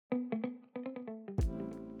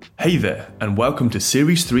Hey there, and welcome to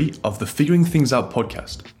Series 3 of the Figuring Things Out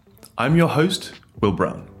podcast. I'm your host, Will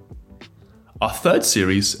Brown. Our third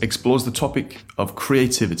series explores the topic of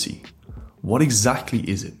creativity. What exactly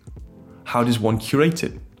is it? How does one curate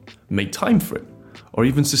it, make time for it, or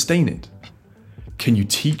even sustain it? Can you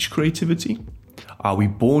teach creativity? Are we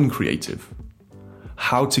born creative?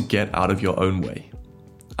 How to get out of your own way?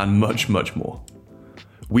 And much, much more.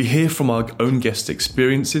 We hear from our own guests'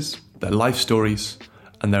 experiences, their life stories,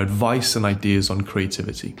 and their advice and ideas on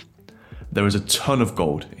creativity. There is a ton of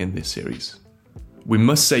gold in this series. We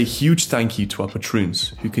must say a huge thank you to our patroons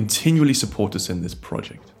who continually support us in this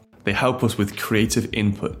project. They help us with creative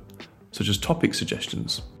input, such as topic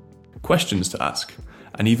suggestions, questions to ask,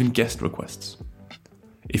 and even guest requests.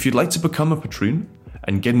 If you'd like to become a patroon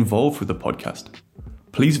and get involved with the podcast,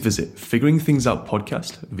 please visit Figuring Things Out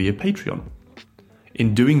podcast via Patreon.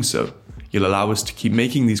 In doing so, you'll allow us to keep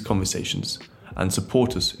making these conversations and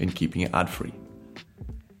support us in keeping it ad-free.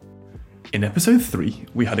 In episode 3,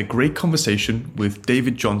 we had a great conversation with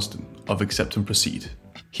David Johnston of Accept and Proceed.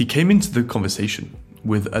 He came into the conversation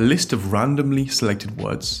with a list of randomly selected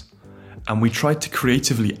words, and we tried to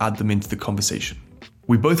creatively add them into the conversation.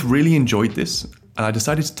 We both really enjoyed this, and I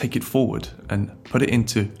decided to take it forward and put it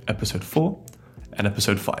into episode 4 and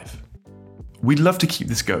episode 5. We'd love to keep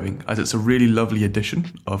this going as it's a really lovely addition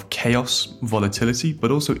of chaos, volatility,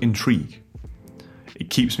 but also intrigue. It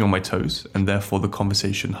keeps me on my toes, and therefore the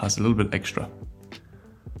conversation has a little bit extra.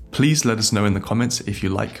 Please let us know in the comments if you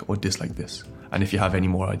like or dislike this, and if you have any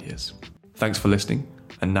more ideas. Thanks for listening,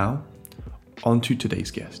 and now, on to today's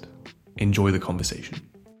guest. Enjoy the conversation.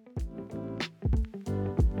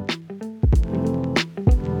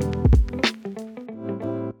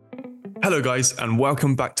 Hello guys, and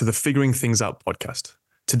welcome back to the Figuring Things Out podcast.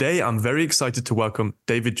 Today I'm very excited to welcome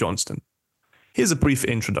David Johnston. Here's a brief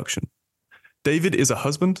introduction. David is a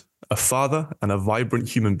husband, a father, and a vibrant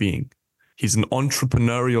human being. He's an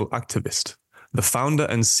entrepreneurial activist, the founder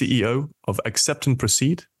and CEO of Accept and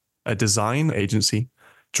Proceed, a design agency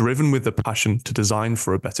driven with the passion to design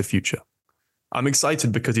for a better future. I'm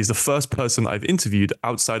excited because he's the first person I've interviewed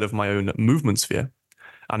outside of my own movement sphere,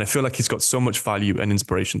 and I feel like he's got so much value and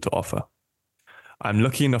inspiration to offer. I'm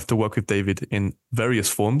lucky enough to work with David in various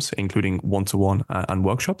forms, including one-to-one and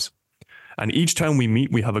workshops. And each time we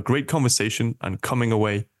meet, we have a great conversation and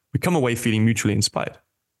we come away feeling mutually inspired.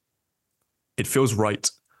 It feels right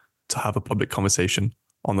to have a public conversation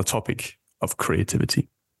on the topic of creativity.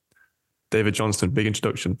 David Johnston, big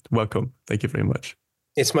introduction. Welcome. Thank you very much.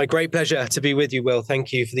 It's my great pleasure to be with you, Will.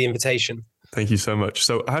 Thank you for the invitation. Thank you so much.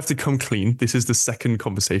 So I have to come clean. This is the second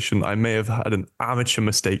conversation. I may have had an amateur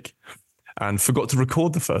mistake and forgot to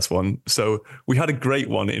record the first one. So we had a great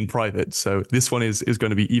one in private. So this one is going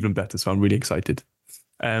to be even better. So I'm really excited.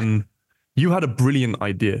 You had a brilliant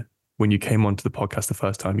idea when you came onto the podcast the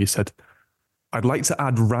first time. You said, I'd like to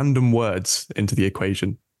add random words into the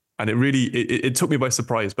equation. And it took me by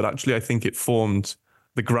surprise, but actually I think it formed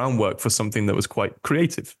the groundwork for something that was quite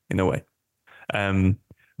creative in a way.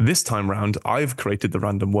 This time round, I've created the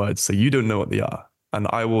random words, so you don't know what they are. And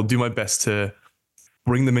I will do my best to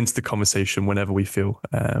bring them into the conversation whenever we feel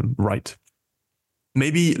right.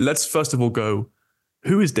 Maybe let's first of all go,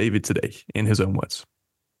 who is David today in his own words?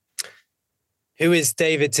 Who is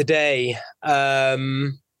David today?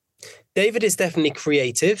 David is definitely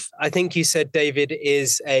creative. I think you said David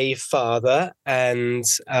is a father and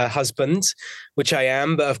a husband, which I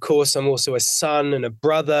am. But of course, I'm also a son and a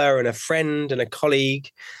brother and a friend and a colleague.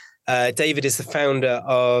 David is the founder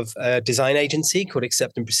of a design agency called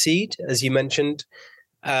Accept and Proceed, as you mentioned.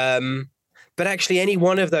 But actually, any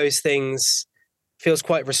one of those things feels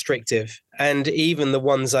quite restrictive. And even the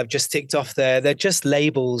ones I've just ticked off there, they're just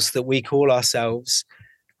labels that we call ourselves.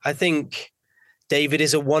 I think David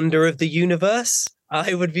is a wonder of the universe.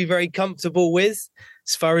 I would be very comfortable with,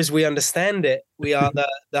 as far as we understand it. We are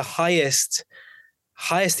the highest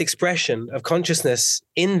expression of consciousness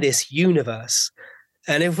in this universe.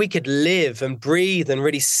 And if we could live and breathe and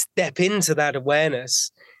really step into that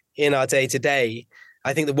awareness in our day-to-day,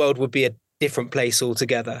 I think the world would be a different place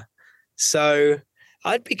altogether. So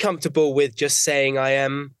I'd be comfortable with just saying I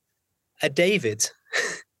am a David,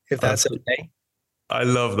 if that's okay. I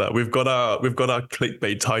love that. We've got our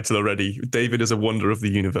clickbait title already. David is a wonder of the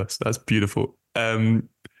universe. That's beautiful.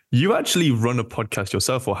 You actually run a podcast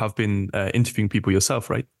yourself, or have been interviewing people yourself,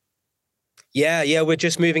 right? Yeah. We're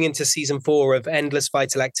just moving into season 4 of Endless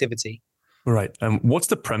Vital Activity. Right. What's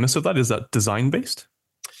the premise of that? Is that design based?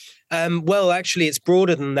 Well, actually, it's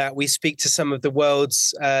broader than that. We speak to some of the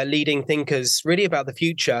world's leading thinkers really about the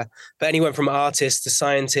future, but anyone from artists to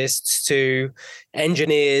scientists to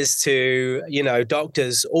engineers to,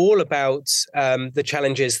 doctors, all about the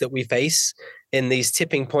challenges that we face in these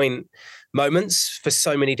tipping point moments for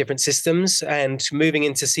so many different systems. And moving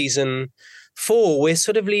into season 4, we're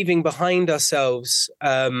sort of leaving behind ourselves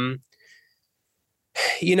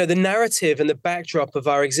the narrative and the backdrop of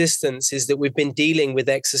our existence is that we've been dealing with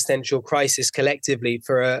existential crisis collectively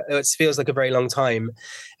for it feels like a very long time.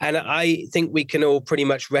 And I think we can all pretty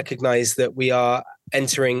much recognize that we are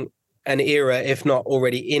entering an era, if not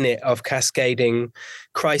already in it, of cascading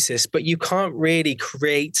crisis. But you can't really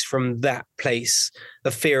create from that place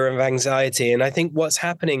of fear and anxiety. And I think what's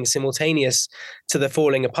happening simultaneous to the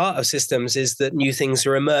falling apart of systems is that new things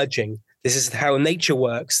are emerging. This is how nature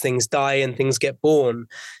works. Things die and things get born.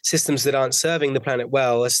 Systems that aren't serving the planet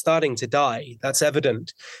well are starting to die. That's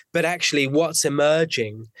evident. But actually, what's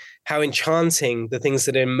emerging, how enchanting the things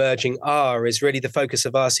that are emerging are, is really the focus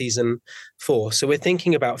of our season 4. So we're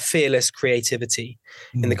thinking about fearless creativity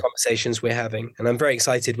in the conversations we're having. And I'm very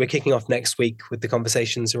excited. We're kicking off next week with the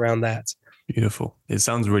conversations around that. Beautiful. It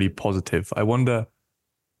sounds really positive. I wonder,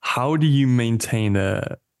 how do you maintain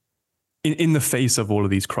in the face of all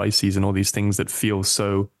of these crises and all these things that feel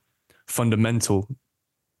so fundamental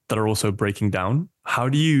that are also breaking down, how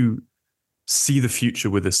do you see the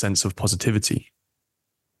future with a sense of positivity?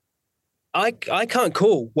 I can't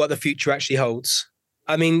call what the future actually holds.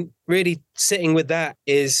 I mean, really sitting with that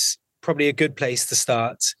is probably a good place to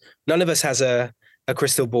start. None of us has a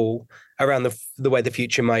crystal ball around the way the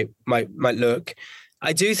future might look.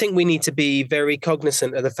 I do think we need to be very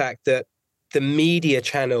cognizant of the fact that the media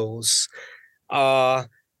channels are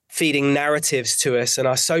feeding narratives to us and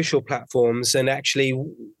our social platforms, and actually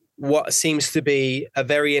what seems to be a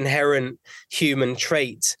very inherent human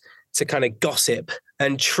trait to kind of gossip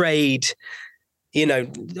and trade,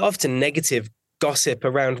 often negative gossip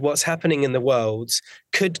around what's happening in the world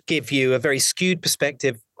could give you a very skewed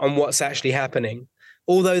perspective on what's actually happening.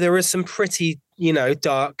 Although there are some pretty,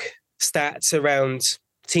 dark stats around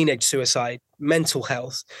teenage suicide, mental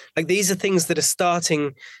health. Like, these are things that are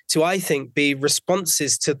starting to, I think, be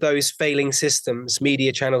responses to those failing systems.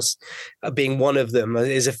 Media channels being one of them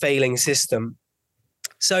is a failing system.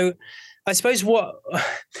 So I suppose what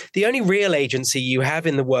the only real agency you have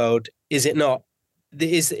in the world, is it not,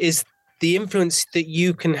 is the influence that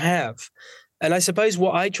you can have. And I suppose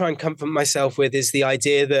what I try and comfort myself with is the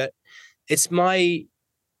idea that it's my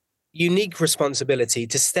unique responsibility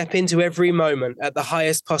to step into every moment at the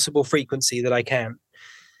highest possible frequency that I can.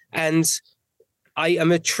 And I am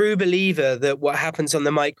a true believer that what happens on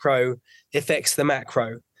the micro affects the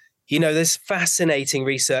macro. There's fascinating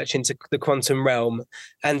research into the quantum realm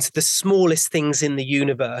and the smallest things in the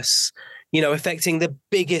universe, affecting the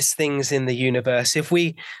biggest things in the universe. If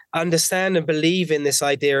we understand and believe in this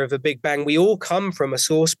idea of a Big Bang, we all come from a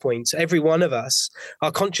source point. Every one of us,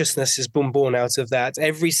 our consciousness has been born out of that.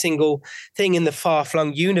 Every single thing in the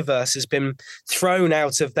far-flung universe has been thrown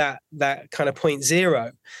out of that kind of point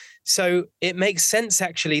zero. So it makes sense,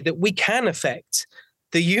 actually, that we can affect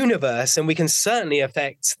the universe, and we can certainly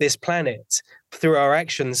affect this planet through our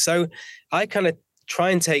actions. So I kind of try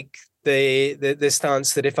and take the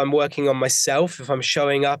stance that if I'm working on myself, if I'm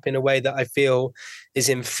showing up in a way that I feel is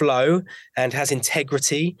in flow and has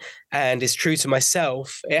integrity and is true to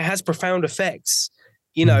myself, it has profound effects,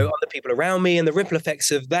 on the people around me, and the ripple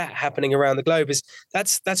effects of that happening around the globe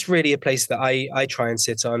that's really a place that I try and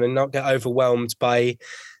sit on and not get overwhelmed by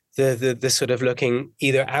the sort of looking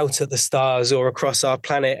either out at the stars or across our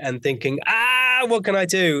planet and thinking, what can I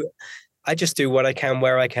do? I just do what I can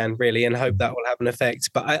where I can, really, and hope that will have an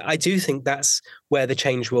effect. But I do think that's where the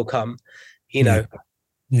change will come.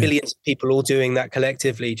 Billions of people all doing that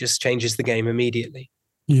collectively just changes the game immediately.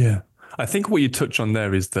 Yeah. I think what you touch on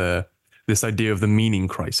there is this idea of the meaning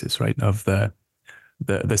crisis, right? Of the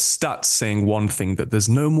stats saying one thing, that there's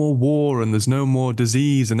no more war and there's no more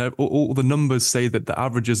disease, and all the numbers say that the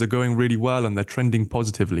averages are going really well and they're trending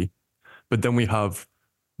positively. But then we have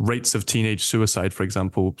rates of teenage suicide, for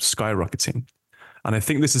example, skyrocketing. And I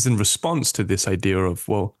think this is in response to this idea of,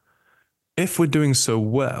 well, if we're doing so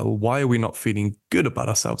well, why are we not feeling good about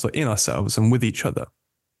ourselves or in ourselves and with each other?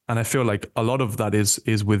 And I feel like a lot of that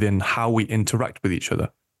is within how we interact with each other.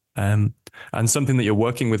 And something that you're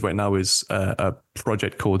working with right now is a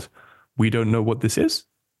project called We Don't Know What This Is.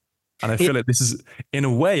 And I feel like this is, in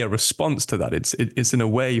a way, a response to that. It's in a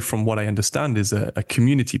way, from what I understand, is a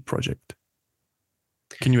community project.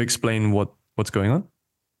 Can you explain what's going on?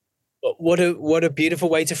 What a beautiful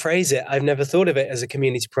way to phrase it. I've never thought of it as a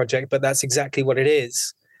community project, but that's exactly what it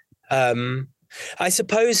is. Um, I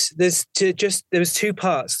suppose there was two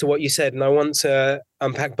parts to what you said, and I want to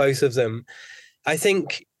unpack both of them. I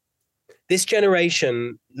think this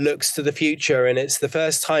generation looks to the future, and it's the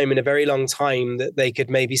first time in a very long time that they could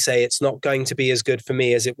maybe say it's not going to be as good for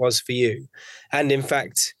me as it was for you. And in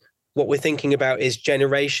fact, what we're thinking about is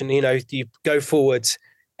generation. You go forward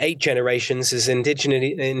 8 generations, as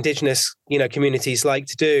indigenous communities like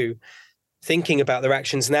to do, thinking about their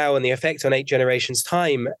actions now and the effect on 8 generations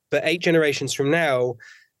time. But 8 generations from now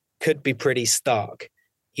could be pretty stark.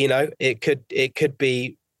 It could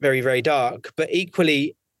be very, very dark. But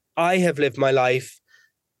equally, I have lived my life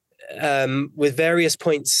with various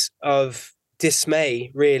points of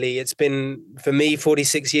dismay, really. It's been, for me,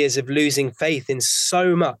 46 years of losing faith in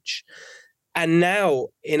so much. And now,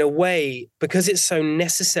 in a way, because it's so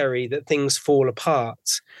necessary that things fall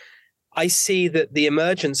apart, I see that the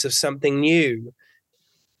emergence of something new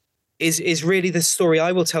is really the story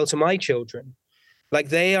I will tell to my children. Like,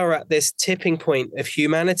 they are at this tipping point of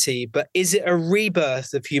humanity, but is it a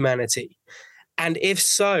rebirth of humanity? And if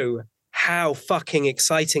so, how fucking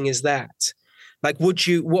exciting is that? Like,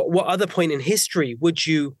 what other point in history would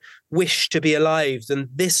you wish to be alive than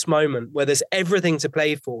this moment where there's everything to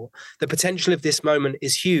play for? The potential of this moment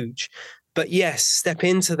is huge. But yes, step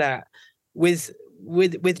into that with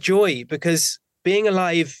joy, because being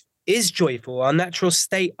alive is joyful. Our natural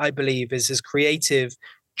state, I believe, is as creative,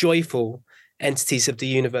 joyful entities of the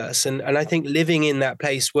universe. And I think living in that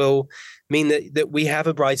place will mean that we have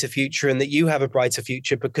a brighter future, and that you have a brighter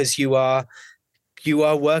future, because you are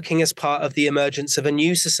working as part of the emergence of a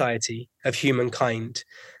new society of humankind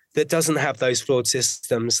that doesn't have those flawed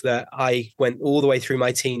systems that I went all the way through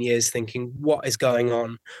my teen years thinking, what is going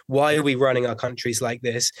on? Why are we running our countries like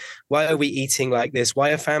this? Why are we eating like this?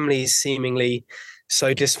 Why are families seemingly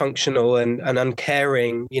so dysfunctional and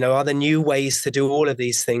uncaring? Are there new ways to do all of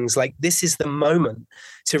these things? Like, this is the moment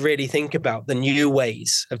to really think about the new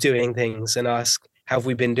ways of doing things and ask, have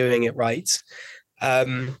we been doing it right?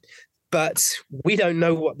 But we don't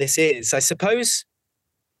know what this is. I suppose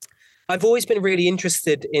I've always been really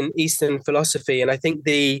interested in Eastern philosophy, and I think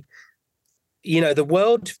the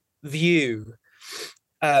world view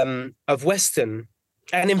of Western,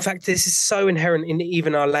 and in fact, this is so inherent in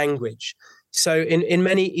even our language. So in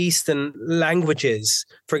many Eastern languages,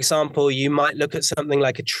 for example, you might look at something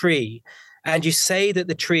like a tree, and you say that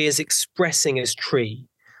the tree is expressing as tree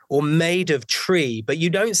or made of tree, but you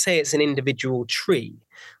don't say it's an individual tree.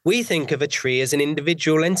 We think of a tree as an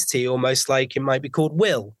individual entity, almost like it might be called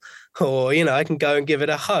Will, or, I can go and give it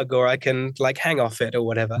a hug, or I can like hang off it or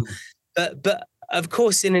whatever. But of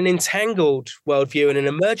course, in an entangled worldview, in an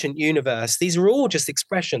emergent universe, these are all just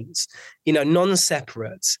expressions,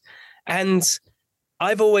 non-separate. And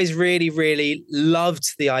I've always really, really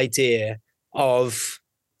loved the idea of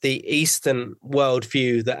the Eastern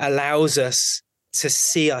worldview that allows us to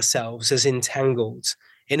see ourselves as entangled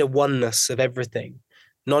in a oneness of everything,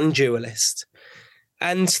 non-dualist.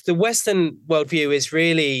 And the Western worldview is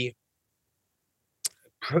really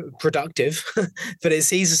productive, but it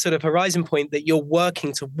sees a sort of horizon point that you're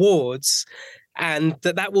working towards, and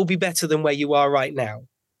that will be better than where you are right now.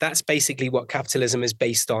 That's basically what capitalism is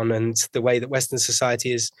based on, and the way that Western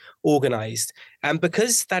society is organized. And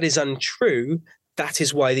because that is untrue, that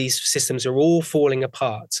is why these systems are all falling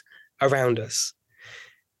apart around us.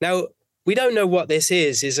 Now, we don't know what this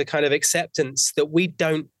is a kind of acceptance that we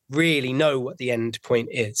don't really know what the end point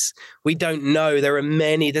is. We don't know.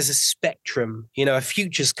 There's a spectrum, a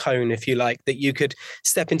futures cone, if you like, that you could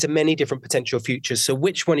step into many different potential futures. So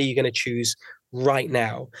which one are you going to choose right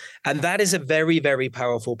now? And that is a very, very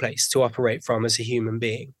powerful place to operate from as a human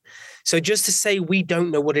being. So just to say we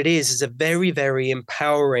don't know what it is a very, very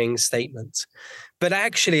empowering statement. But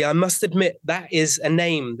actually, I must admit, that is a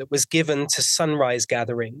name that was given to sunrise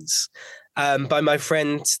gatherings by my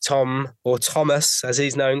friend Tom, or Thomas, as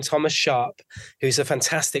he's known, Thomas Sharp, who's a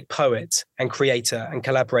fantastic poet and creator and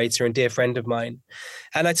collaborator and dear friend of mine.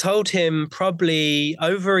 And I told him probably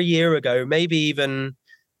over a year ago, maybe even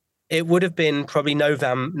it would have been probably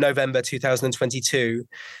November 2022,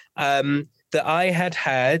 that I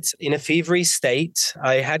had in a feverish state.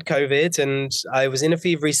 I had COVID and I was in a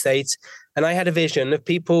feverish state, and I had a vision of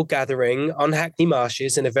people gathering on Hackney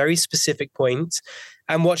Marshes in a very specific point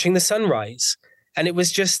and watching the sunrise. And it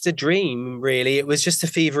was just a dream, really. It was just a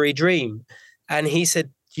fevery dream. And he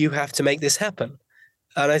said, you have to make this happen.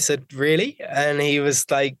 And I said, really? And he was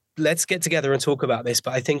like, let's get together and talk about this,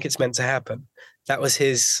 but I think it's meant to happen. That was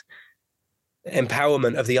his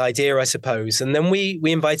empowerment of the idea, I suppose. And then we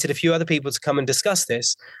invited a few other people to come and discuss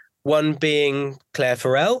this, one being Claire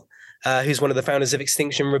Farrell, who's one of the founders of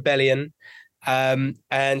Extinction Rebellion,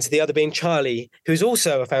 and the other being Charlie, who's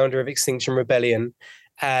also a founder of Extinction Rebellion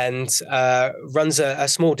and runs a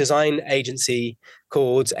small design agency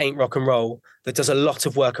called Ain't Rock and Roll that does a lot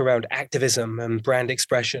of work around activism and brand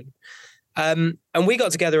expression. And we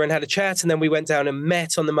got together and had a chat, and then we went down and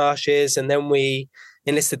met on the marshes, and then we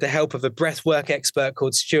enlisted the help of a breathwork expert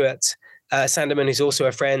called Stuart Sanderman, who's also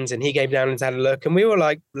a friend, and he came down and had a look, and we were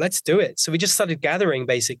like, let's do it. So we just started gathering,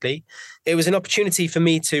 basically. It was an opportunity for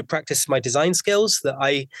me to practice my design skills that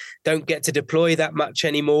I don't get to deploy that much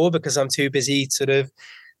anymore because I'm too busy sort of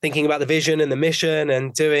thinking about the vision and the mission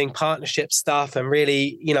and doing partnership stuff. And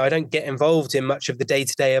really, I don't get involved in much of the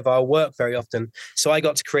day-to-day of our work very often. So I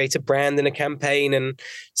got to create a brand and a campaign and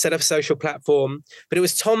set up a social platform. But it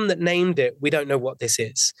was Tom that named it. We don't know what this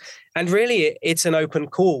is. And really, it's an open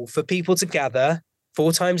call for people to gather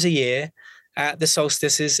 4 times a year at the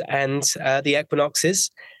solstices and the equinoxes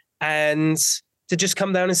and to just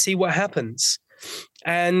come down and see what happens.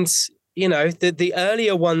 And, the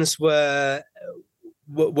earlier ones were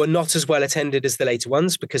not as well attended as the later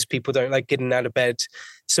ones because people don't like getting out of bed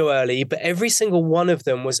so early, but every single one of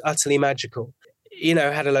them was utterly magical.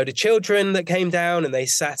 Had a load of children that came down and they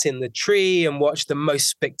sat in the tree and watched the most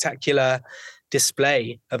spectacular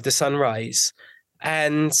display of the sunrise.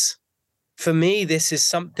 And for me, this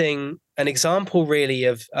is an example really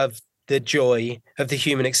of the joy of the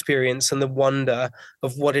human experience and the wonder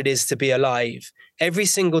of what it is to be alive. Every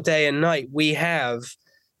single day and night, we have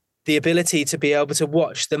the ability to be able to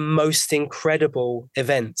watch the most incredible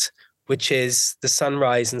event, which is the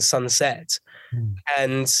sunrise and sunset.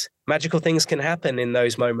 And magical things can happen in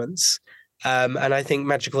those moments. And I think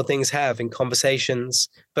magical things have in conversations.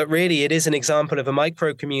 But really, it is an example of a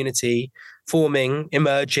micro community forming,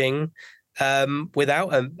 emerging,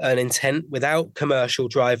 without an intent, without commercial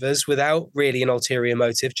drivers, without really an ulterior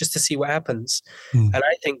motive, just to see what happens. And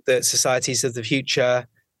I think that societies of the future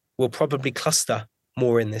will probably cluster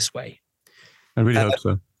more in this way. I really hope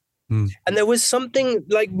so. And there was something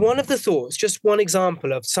like one of the thoughts, just one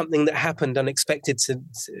example of something that happened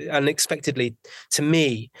unexpectedly to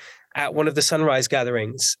me at one of the sunrise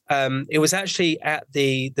gatherings. It was actually at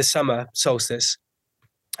the summer solstice,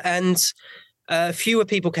 and fewer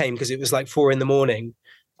people came because it was like 4 a.m.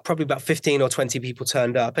 Probably about 15 or 20 people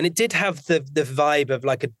turned up, and it did have the vibe of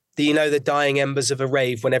like the dying embers of a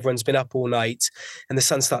rave when everyone's been up all night and the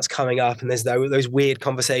sun starts coming up and there's those weird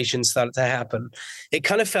conversations start to happen. It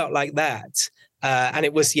kind of felt like that. And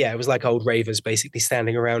it was like old ravers basically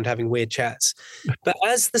standing around having weird chats. But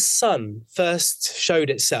as the sun first showed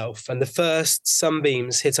itself and the first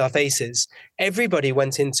sunbeams hit our faces, everybody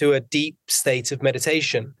went into a deep state of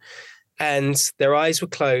meditation. And their eyes were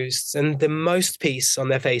closed and the most peace on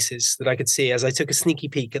their faces that I could see as I took a sneaky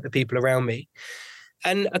peek at the people around me.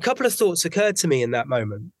 And a couple of thoughts occurred to me in that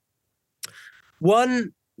moment.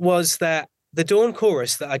 One was that the dawn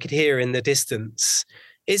chorus that I could hear in the distance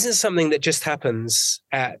isn't something that just happens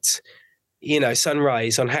at,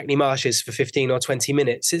 sunrise on Hackney Marshes for 15 or 20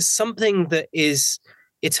 minutes. It's something that is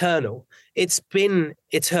eternal. It's been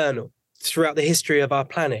eternal throughout the history of our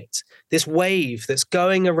planet. This wave that's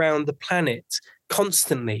going around the planet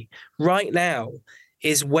constantly right now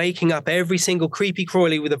is waking up every single creepy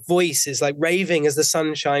crawly with a voice, is like raving as the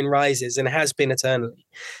sunshine rises and has been eternally.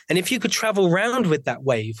 And if you could travel around with that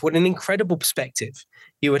wave, what an incredible perspective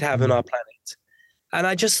you would have on our planet. And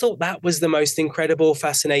I just thought that was the most incredible,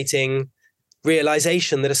 fascinating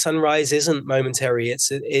realization that a sunrise isn't momentary,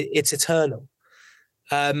 it's eternal.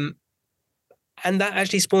 And that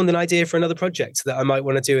actually spawned an idea for another project that I might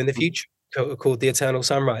want to do in the future, called The Eternal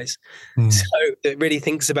Sunrise. So it really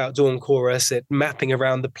thinks about dawn chorus, it mapping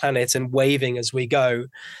around the planet and waving as we go,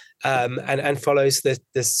 and follows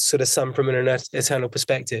this sort of sun from an eternal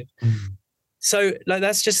perspective. So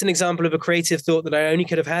that's just an example of a creative thought that I only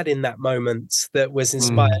could have had in that moment that was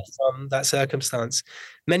inspired from that circumstance.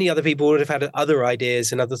 Many other people would have had other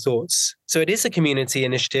ideas and other thoughts. So it is a community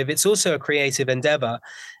initiative. It's also a creative endeavor.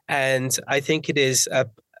 And I think it is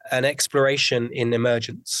an exploration in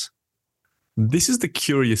emergence. This is the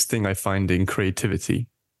curious thing I find in creativity,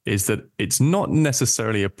 is that it's not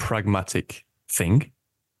necessarily a pragmatic thing.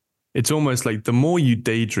 It's almost like the more you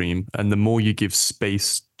daydream and the more you give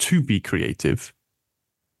space to be creative,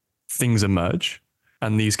 things emerge.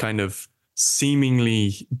 And these kind of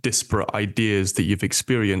seemingly disparate ideas that you've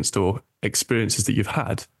experienced or experiences that you've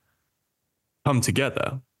had come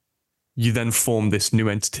together. You then form this new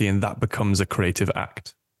entity and that becomes a creative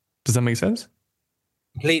act. Does that make sense?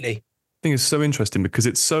 Completely. I think it's so interesting because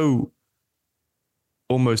it's so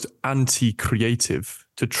almost anti-creative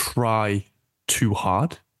to try too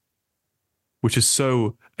hard, which is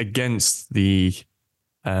so against the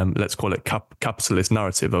let's call it capitalist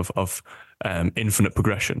narrative of infinite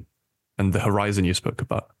progression and the horizon you spoke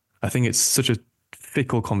about. I think it's such a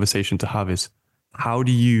fickle conversation to have, is how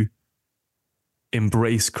do you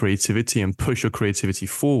embrace creativity and push your creativity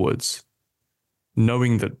forwards,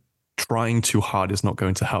 knowing that trying too hard is not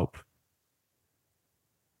going to help?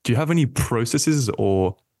 Do you have any processes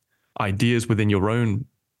or ideas within your own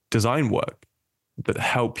design work that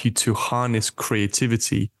help you to harness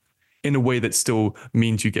creativity in a way that still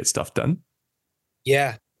means you get stuff done?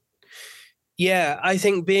 Yeah. Yeah, I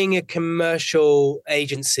think being a commercial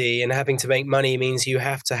agency and having to make money means you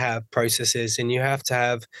have to have processes and you have to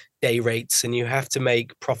have day rates and you have to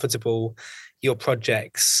make profitable your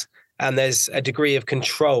projects. And there's a degree of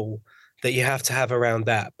control that you have to have around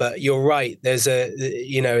that. But you're right, there's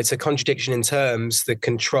it's a contradiction in terms, the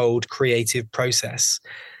controlled creative process.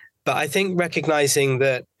 But I think recognizing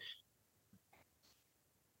that,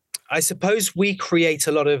 I suppose we create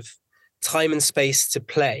a lot of time and space to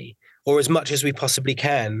play, or as much as we possibly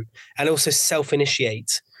can, and also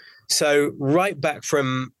self-initiate. So right back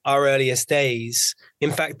from our earliest days, in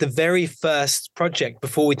fact, the very first project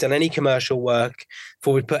before we'd done any commercial work,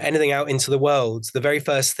 before we'd put anything out into the world, the very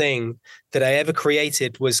first thing that I ever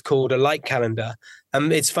created was called a light calendar.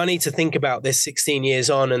 It's funny to think about this 16 years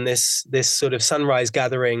on and this sort of sunrise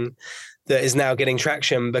gathering that is now getting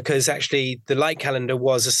traction, because actually the light calendar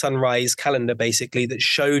was a sunrise calendar, basically, that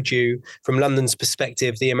showed you from London's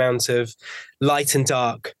perspective the amount of light and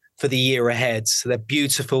dark for the year ahead. So they're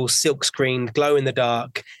beautiful, silk screened, glow in the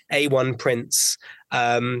dark, A1 prints,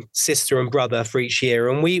 sister and brother for each year.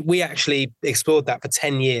 And we actually explored that for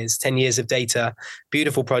 10 years of data.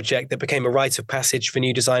 Beautiful project that became a rite of passage for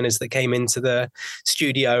new designers that came into the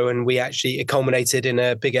studio. And it culminated in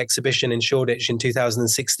a big exhibition in Shoreditch in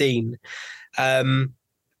 2016.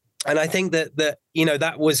 And I think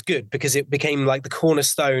that was good, because it became like the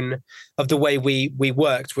cornerstone of the way we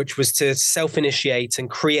worked, which was to self-initiate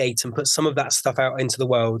and create and put some of that stuff out into the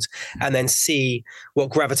world and then see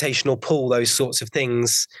what gravitational pull those sorts of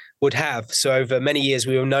things would have. So over many years,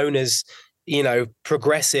 we were known as,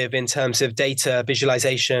 progressive in terms of data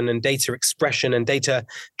visualization and data expression and data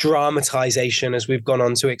dramatization, as we've gone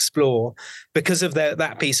on to explore because of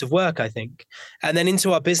that piece of work, I think. And then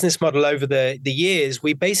into our business model over the years,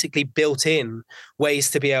 we basically built in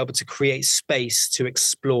ways to be able to create space to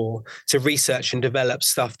explore, to research and develop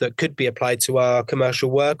stuff that could be applied to our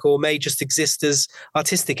commercial work or may just exist as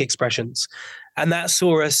artistic expressions. And that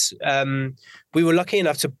saw us, we were lucky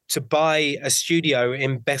enough to buy a studio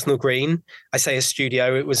in Bethnal Green. I say a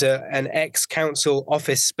studio, it was an ex-council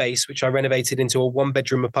office space, which I renovated into a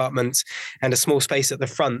one-bedroom apartment and a small space at the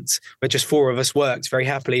front where just 4 of us worked very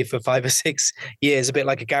happily for 5 or 6 years, a bit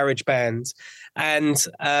like a garage band. And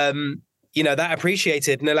that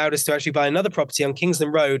appreciated and allowed us to actually buy another property on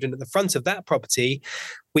Kingsland Road. And at the front of that property,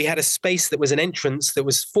 we had a space that was an entrance that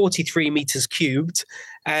was 43 meters cubed,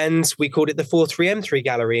 and we called it the 43M3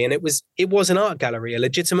 Gallery. And it was an art gallery, a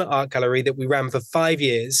legitimate art gallery that we ran for 5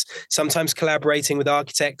 years, sometimes collaborating with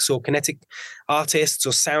architects or kinetic artists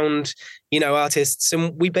or sound, artists.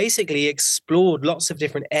 And we basically explored lots of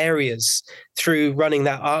different areas through running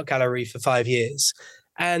that art gallery for 5 years.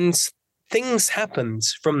 And things happened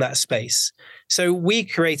from that space. So we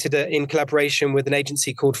created, in collaboration with an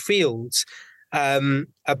agency called Fields,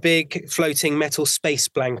 a big floating metal space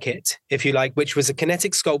blanket, if you like, which was a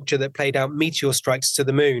kinetic sculpture that played out meteor strikes to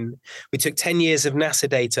the moon. We took 10 years of NASA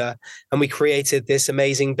data and we created this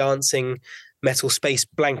amazing dancing metal space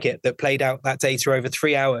blanket that played out that data over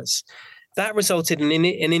 3 hours. That resulted in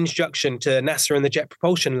an introduction to NASA and the Jet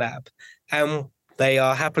Propulsion Lab. And they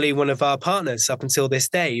are happily one of our partners up until this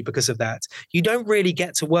day because of that. You don't really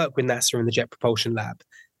get to work with NASA and the Jet Propulsion Lab.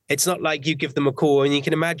 It's not like you give them a call and you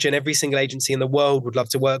can imagine every single agency in the world would love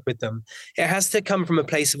to work with them. It has to come from a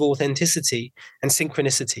place of authenticity and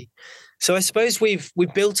synchronicity. So I suppose we've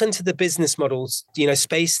built into the business models,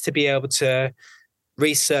 space to be able to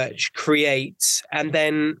research, create, and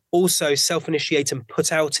then also self-initiate and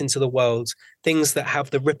put out into the world things that have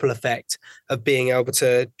the ripple effect of being able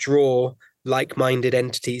to draw like-minded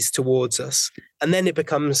entities towards us. And then it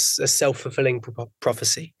becomes a self-fulfilling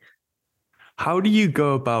prophecy. How do you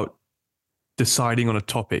go about deciding on a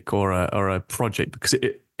topic or a project? Because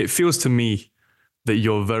it feels to me that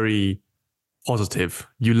you're very positive.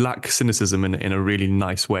 You lack cynicism in a really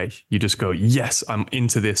nice way. You just go, yes, I'm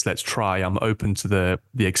into this. Let's try. I'm open to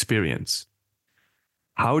the experience.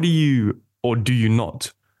 How do you, or do you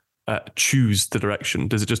not choose the direction?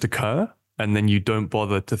 Does it just occur and then you don't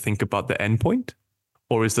bother to think about the end point?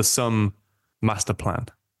 Or is there some master plan?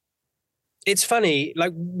 It's funny,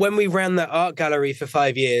 like when we ran that art gallery for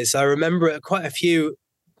 5 years, I remember quite a few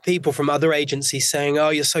people from other agencies saying, "Oh,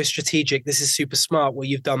 you're so strategic. This is super smart what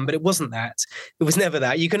you've done." But it wasn't that. It was never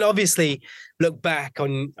that. You can obviously look back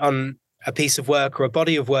on a piece of work or a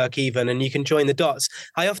body of work even, and you can join the dots.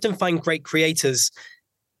 I often find great creators.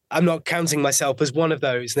 I'm not counting myself as one of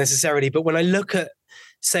those necessarily, but when I look at,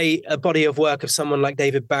 say, a body of work of someone like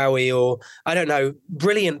David Bowie, or I don't know,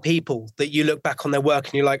 brilliant people that you look back on their work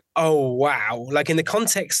and you're like, oh, wow. Like in the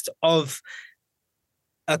context of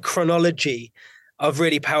a chronology of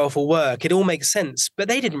really powerful work, it all makes sense. But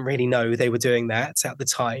they didn't really know they were doing that at the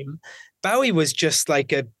time. Bowie was just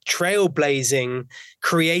like a trailblazing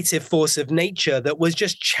creative force of nature that was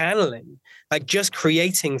just channeling, like just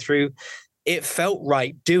creating through it felt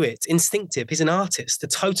right, do it, instinctive. He's an artist, a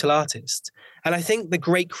total artist. And I think the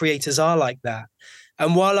great creators are like that.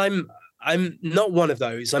 And while I'm not one of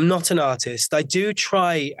those, I'm not an artist, I do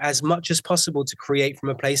try as much as possible to create from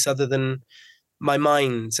a place other than my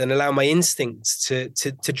mind and allow my instincts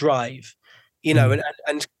to drive, you know,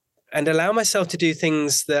 and allow myself to do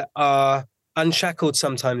things that are unshackled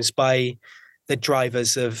sometimes by the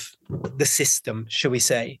drivers of the system, shall we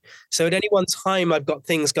say. So at any one time, I've got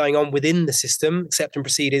things going on within the system. Accept and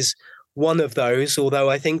Proceed is one of those, although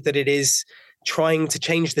I think that it is trying to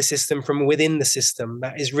change the system from within the system.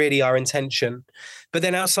 That is really our intention. But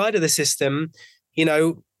then outside of the system, you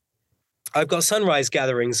know, I've got sunrise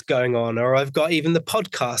gatherings going on, or I've got even the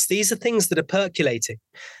podcast. These are things that are percolating.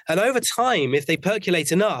 And over time, if they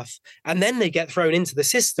percolate enough and then they get thrown into the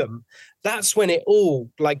system, that's when it all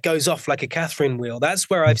like goes off like a Catherine wheel. That's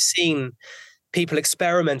where I've seen people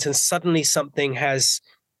experiment and suddenly something has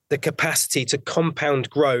the capacity to compound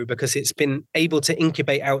grow because it's been able to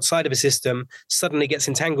incubate outside of a system, suddenly gets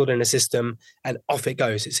entangled in a system, and off it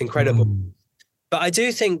goes. It's incredible. But I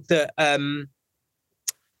do think that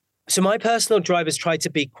so my personal drive has tried to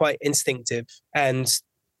be quite instinctive and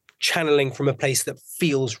channeling from a place that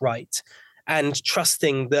feels right and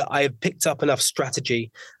trusting that I have picked up enough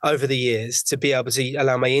strategy over the years to be able to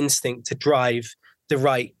allow my instinct to drive the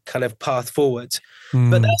right kind of path forward.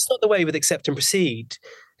 But that's not the way with Accept and Proceed.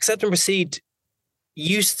 Accept and Proceed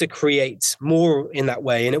used to create more in that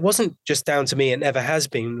way. And it wasn't just down to me. It never has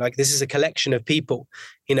been. Like, this is a collection of people.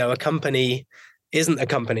 You know, a company isn't a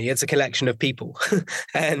company, it's a collection of people.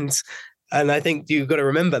 and I think you've got to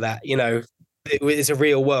remember that, you know, it's a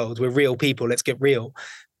real world. We're real people. Let's get real.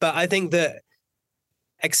 But I think that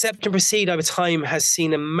Accept and Proceed over time has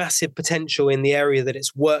seen a massive potential in the area that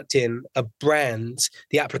it's worked in, a brand,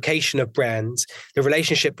 the application of brands, the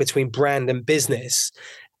relationship between brand and business,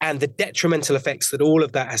 and the detrimental effects that all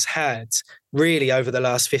of that has had really over the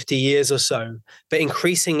last 50 years or so, but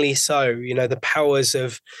increasingly so, you know, the powers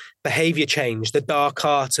of behavior change, the dark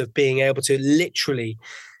art of being able to literally,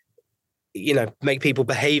 you know, make people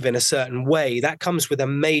behave in a certain way, that comes with a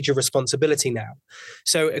major responsibility now.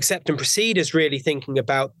 So Accept and Proceed is really thinking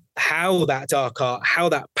about how that dark art, how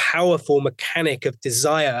that powerful mechanic of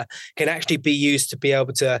desire can actually be used to be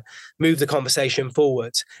able to move the conversation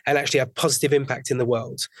forward and actually have positive impact in the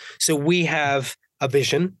world. So we have a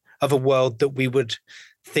vision of a world that we would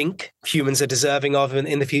think humans are deserving of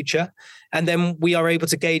in the future. And then we are able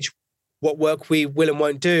to gauge what work we will and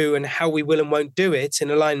won't do and how we will and won't do it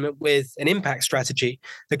in alignment with an impact strategy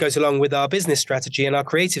that goes along with our business strategy and our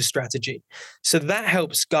creative strategy. So that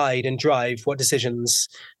helps guide and drive what decisions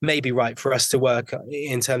may be right for us to work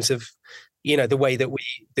in terms of, you know, the way that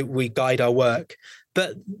we guide our work.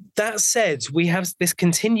 But that said, we have this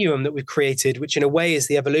continuum that we've created, which in a way is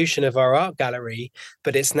the evolution of our art gallery,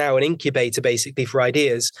 but it's now an incubator basically for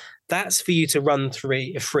ideas. That's for you to run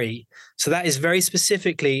free. So that is very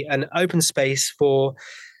specifically an open space for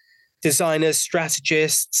designers,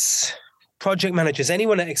 strategists, project managers,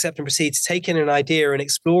 anyone at Accept and Proceed to take in an idea and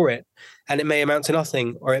explore it. And it may amount to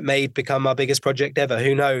nothing, or it may become our biggest project ever.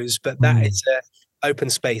 Who knows? But that is a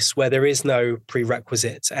open space where there is no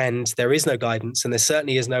prerequisite and there is no guidance, and there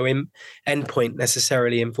certainly is no endpoint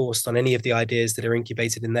necessarily enforced on any of the ideas that are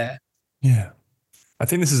incubated in there. Yeah. I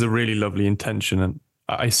think this is a really lovely intention, and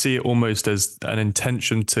I see it almost as an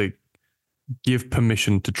intention to give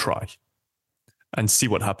permission to try and see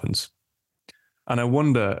what happens. And I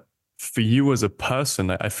wonder, for you as a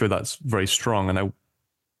person, I feel that's very strong, and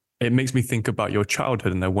it makes me think about your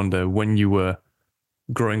childhood, and I wonder, when you were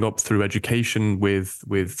growing up through education with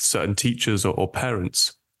certain teachers or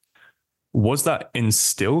parents, was that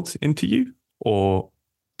instilled into you, or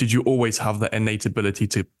did you always have that innate ability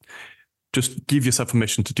to just give yourself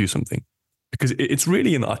permission to do something? Because it's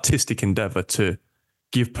really an artistic endeavor to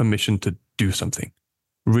give permission to do something,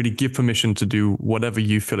 really give permission to do whatever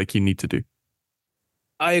you feel like you need to do.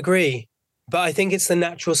 I agree, but I think it's the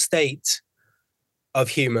natural state of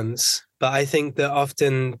humans but I think that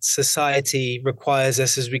often society requires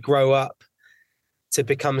us as we grow up to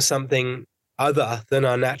become something other than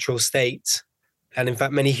our natural state. And in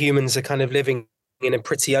fact, many humans are kind of living in a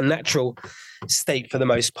pretty unnatural state for the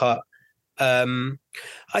most part.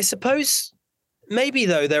 I suppose maybe,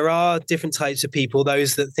 though, there are different types of people,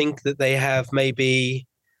 those that think that they have maybe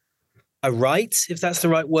a right, if that's the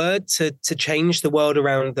right word, to change the world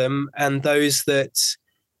around them, and those that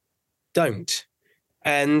don't.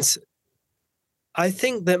 And I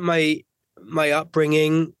think that my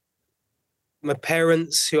upbringing, my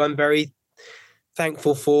parents, who I'm very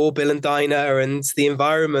thankful for, Bill and Dinah, and the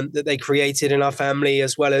environment that they created in our family,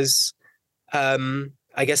 as well as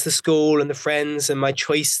I guess the school and the friends and my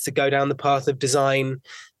choice to go down the path of design,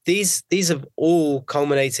 these have all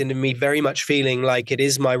culminated in me very much feeling like it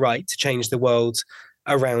is my right to change the world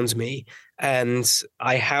around me. And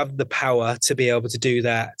I have the power to be able to do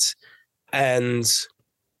that. And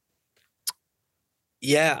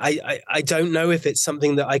yeah, I don't know if it's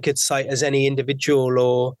something that I could cite as any individual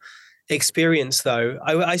or experience, though.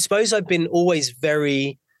 I suppose I've been always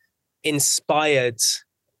very inspired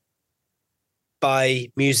by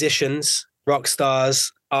musicians, rock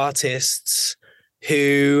stars, artists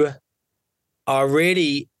who are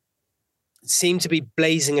really seem to be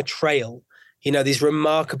blazing a trail. You know, these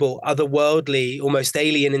remarkable, otherworldly, almost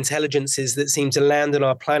alien intelligences that seem to land on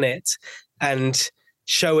our planet and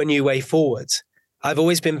show a new way forward. I've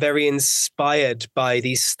always been very inspired by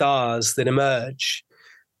these stars that emerge.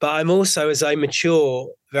 But I'm also, as I mature,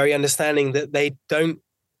 very understanding that they don't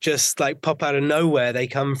just like pop out of nowhere. They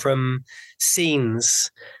come from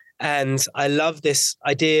scenes. And I love this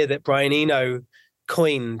idea that Brian Eno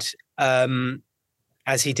coined,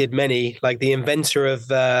 as he did many, like the inventor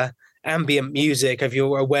of ambient music. If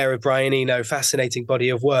you're aware of Brian Eno, fascinating body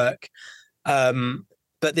of work.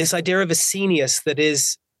 But this idea of a scenius that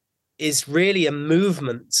is really a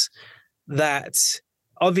movement that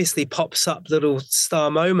obviously pops up little star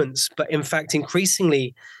moments, but in fact,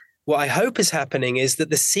 increasingly, what I hope is happening is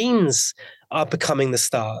that the scenes are becoming the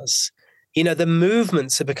stars. You know, the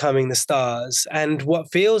movements are becoming the stars. And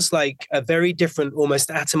what feels like a very different, almost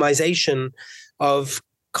atomization of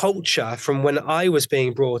culture from when I was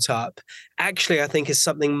being brought up, actually, I think is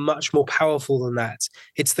something much more powerful than that.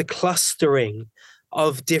 It's the clustering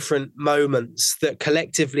of different moments that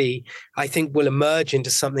collectively, I think, will emerge into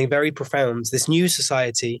something very profound. This new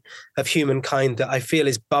society of humankind that I feel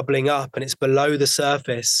is bubbling up, and it's below the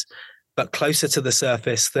surface, but closer to the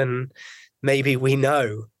surface than maybe we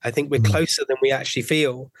know. I think we're closer than we actually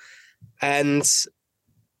feel. And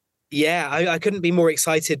yeah, I couldn't be more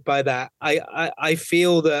excited by that. I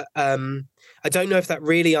feel that, I don't know if that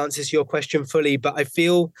really answers your question fully, but I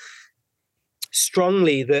feel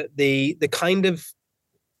strongly that the kind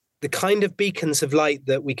of beacons of light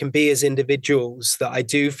that we can be as individuals, that I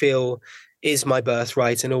do feel is my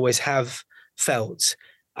birthright and always have felt,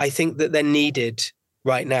 I think that they're needed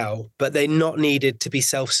right now, but they're not needed to be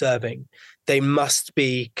self-serving. They must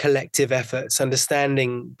be collective efforts,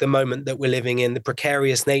 understanding the moment that we're living in, the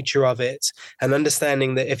precarious nature of it, and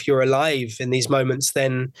understanding that if you're alive in these moments,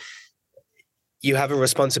 then you have a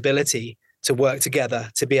responsibility to work together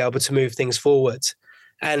to be able to move things forward.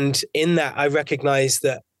 And in that, I recognize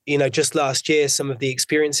that, you know, just last year, some of the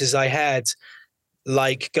experiences I had,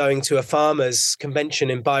 like going to a farmers convention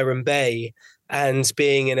in Byron Bay and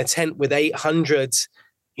being in a tent with 800,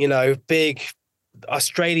 you know, big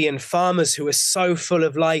Australian farmers who are so full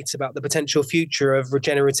of light about the potential future of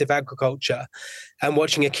regenerative agriculture, and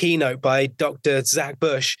watching a keynote by Dr. Zach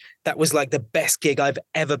Bush, that was like the best gig I've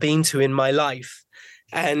ever been to in my life.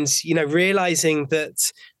 And, you know, realizing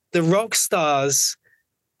that the rock stars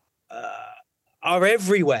are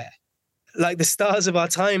everywhere. Like the stars of our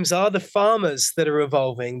times are the farmers that are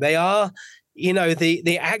evolving. They are, you know,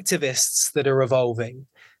 the activists that are evolving.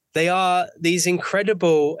 They are these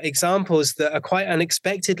incredible examples that are quite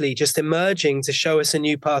unexpectedly just emerging to show us a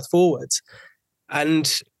new path forward.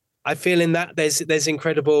 And I feel in that there's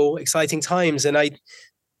incredible, exciting times. And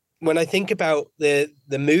when I think about the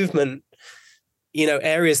movement, you know,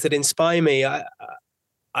 areas that inspire me,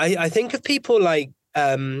 I think of people like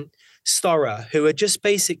Stora, who are just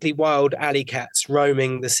basically wild alley cats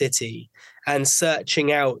roaming the city and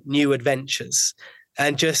searching out new adventures.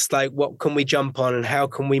 And just like, what can we jump on and how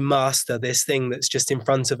can we master this thing that's just in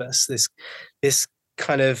front of us? This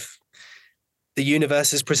kind of, the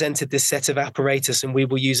universe has presented this set of apparatus and we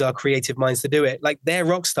will use our creative minds to do it. Like, they're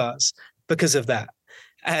rock stars because of that.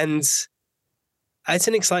 And it's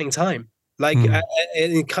an exciting time. Like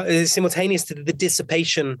simultaneous to the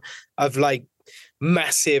dissipation of like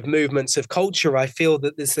massive movements of culture, I feel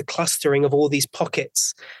that there's the clustering of all these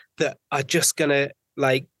pockets that are just going to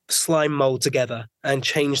like slime mold together and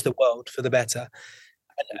change the world for the better.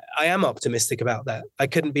 And I am optimistic about that. I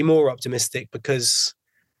couldn't be more optimistic because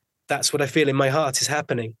that's what I feel in my heart is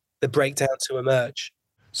happening, the breakdown to emerge.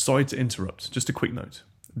 Sorry to interrupt, just a quick note.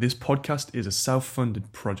 This podcast is a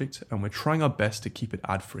self-funded project and we're trying our best to keep it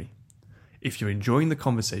ad-free. If you're enjoying the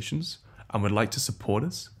conversations and would like to support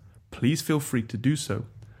us, please feel free to do so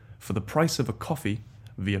for the price of a coffee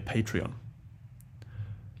via Patreon.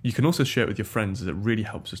 You can also share it with your friends as it really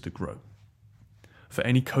helps us to grow. For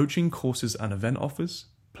any coaching, courses and event offers,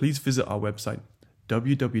 please visit our website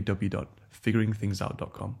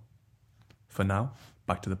www.figuringthingsout.com. For now,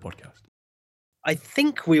 back to the podcast. I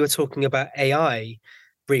think we were talking about AI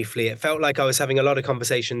briefly. It felt like I was having a lot of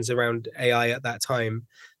conversations around AI at that time.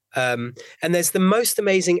 And there's the most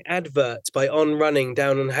amazing advert by On Running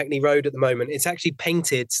down on Hackney Road at the moment. It's actually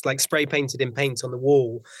painted, like spray painted in paint on the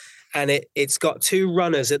wall. And it's got two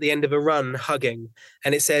runners at the end of a run hugging.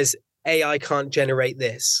 And it says, AI can't generate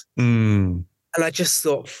this. And I just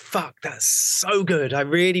thought, fuck, that's so good. I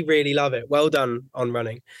really, really love it. Well done, On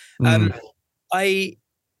Running.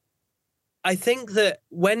 I think that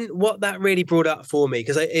what that really brought up for me,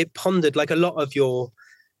 because it pondered like a lot of your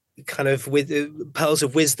kind of with pearls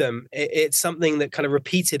of wisdom. It's something that kind of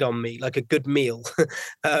repeated on me like a good meal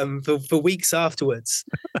for weeks afterwards.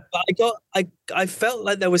 But I felt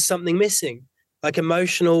like there was something missing, like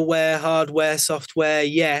emotional aware, hardware, software,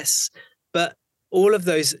 yes, but all of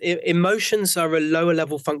those emotions are a lower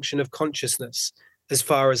level function of consciousness, as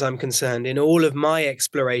far as I'm concerned. In all of my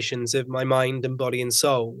explorations of my mind and body and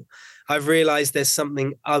soul, I've realized there's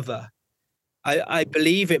something other. I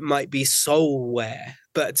believe it might be soulware,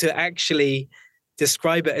 but to actually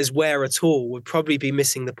describe it as where at all would probably be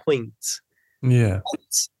missing the point. Yeah.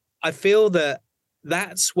 And I feel that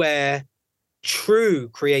that's where true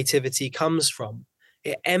creativity comes from.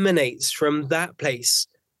 It emanates from that place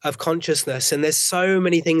of consciousness, and there's so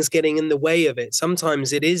many things getting in the way of it.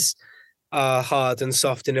 Sometimes it is hard and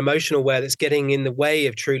soft and emotional where that's getting in the way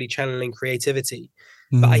of truly channeling creativity.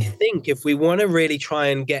 But I think if we want to really try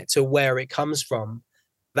and get to where it comes from,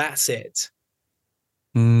 that's it.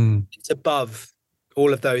 It's above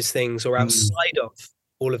all of those things or outside of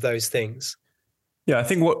all of those things. Yeah, I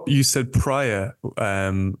think what you said prior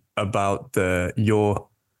about your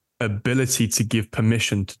ability to give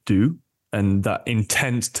permission to do and that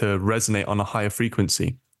intent to resonate on a higher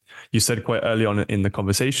frequency. You said quite early on in the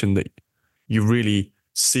conversation that you really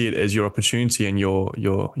see it as your opportunity and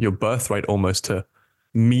your birthright almost to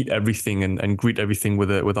meet everything and greet everything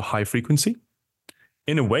with a high frequency.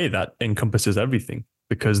 In a way that encompasses everything,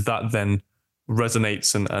 because that then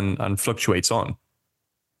resonates and fluctuates on.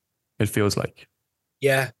 It feels like.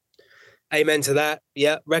 Yeah. Amen to that.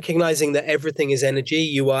 Yeah. Recognizing that everything is energy,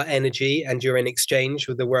 you are energy, and you're in exchange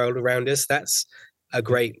with the world around us. That's a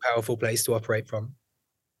great, powerful place to operate from.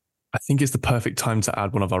 I think it's the perfect time to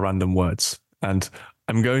add one of our random words. And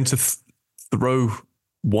I'm going to throw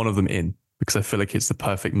one of them in because I feel like it's the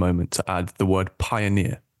perfect moment to add the word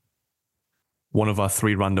pioneer. One of our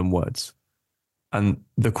 3 random words. And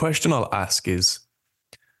the question I'll ask is,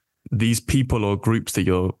 these people or groups that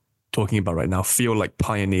you're talking about right now feel like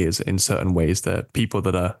pioneers in certain ways. They're people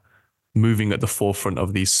that are moving at the forefront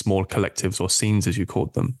of these small collectives or scenes, as you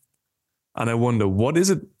called them. And I wonder, what is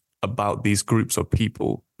it about these groups or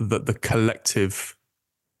people that the collective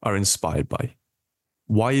are inspired by?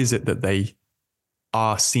 Why is it that they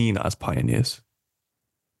are seen as pioneers?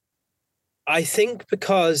 I think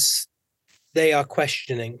because they are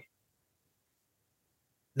questioning.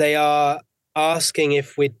 They are asking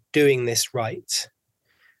if we're doing this right.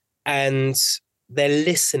 And they're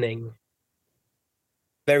listening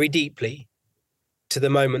very deeply to the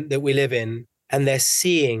moment that we live in. And they're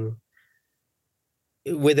seeing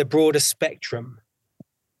with a broader spectrum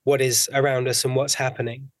what is around us and what's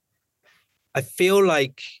happening. I feel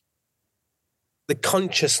like the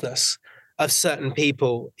consciousness of certain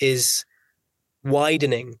people is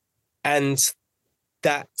widening, and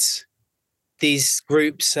that these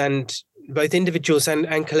groups and both individuals and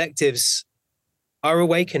collectives are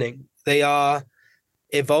awakening. They are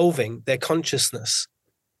evolving their consciousness.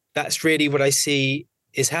 That's really what I see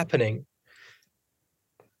is happening.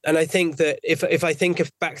 And I think that if I think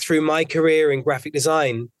of back through my career in graphic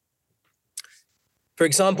design, for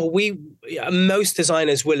example, most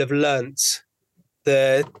designers will have learnt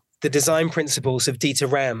the design principles of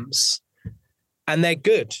Dieter Rams, and they're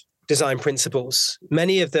good design principles.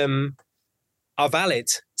 Many of them are valid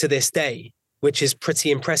to this day, which is pretty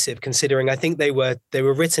impressive considering I think they were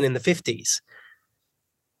written in the 50s.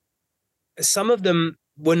 Some of them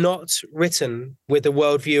were not written with a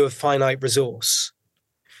worldview of finite resource.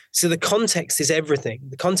 So the context is everything.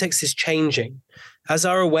 The context is changing. As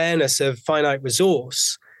our awareness of finite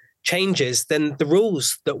resource changes, then the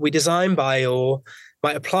rules that we design by or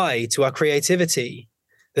might apply to our creativity,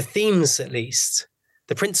 the themes at least,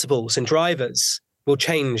 the principles and drivers will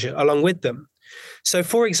change along with them. So,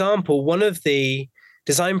 for example, one of the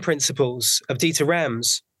design principles of Dieter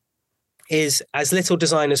Rams is as little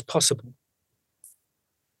design as possible.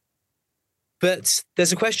 But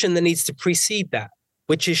there's a question that needs to precede that,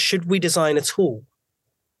 which is, should we design at all?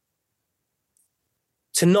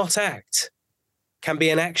 To not act can be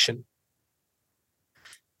an action.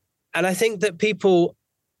 And I think that people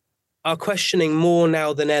are questioning more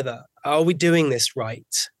now than ever, are we doing this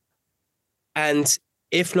right? And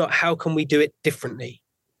if not, how can we do it differently?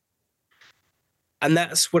 And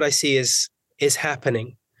that's what I see is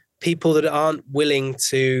happening. People that aren't willing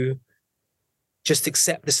to just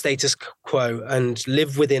accept the status quo and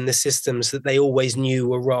live within the systems that they always knew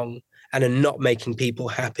were wrong and are not making people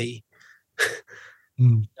happy.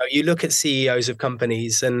 You look at CEOs of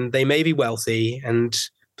companies and they may be wealthy and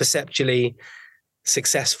perceptually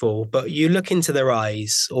successful, but you look into their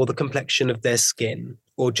eyes or the complexion of their skin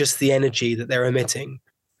or just the energy that they're emitting,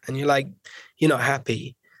 and you're like, you're not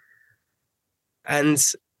happy. And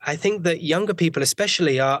I think that younger people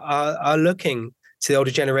especially are looking to the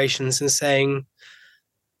older generations and saying,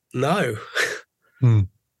 no.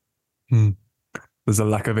 There's a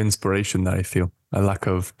lack of inspiration there, I feel. A lack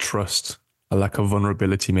of trust, a lack of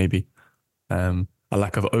vulnerability maybe, a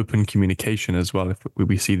lack of open communication as well. If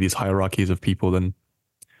we see these hierarchies of people, then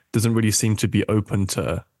doesn't really seem to be open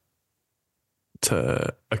to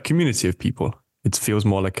a community of people. It feels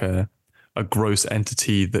more like a gross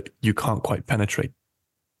entity that you can't quite penetrate.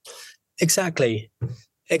 Exactly.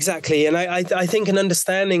 And I think an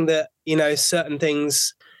understanding that, certain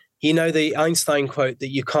things, the Einstein quote that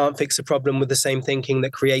you can't fix a problem with the same thinking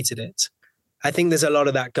that created it. I think there's a lot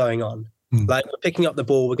of that going on. Like, we're picking up the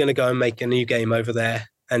ball, we're going to go and make a new game over there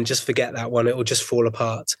and just forget that one. It will just fall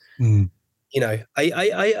apart. I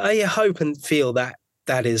hope and feel that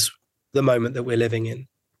is the moment that we're living in.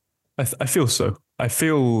 I feel so. I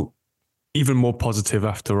feel even more positive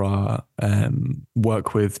after our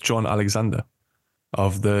work with John Alexander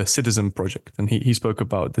of the Citizen Project. And he spoke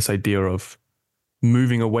about this idea of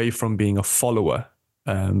moving away from being a follower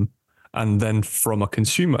and then from a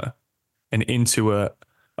consumer and into a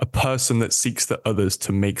person that seeks the others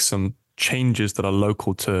to make some changes that are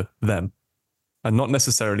local to them and not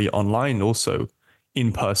necessarily online, also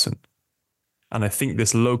in person. And I think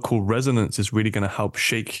this local resonance is really going to help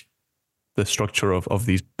shake the structure of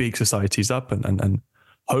these big societies up and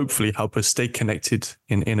hopefully help us stay connected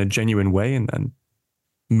in a genuine way and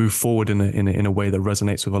move forward in a way that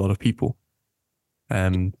resonates with a lot of people.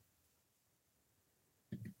 I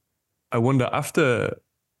wonder, after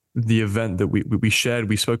the event that we shared,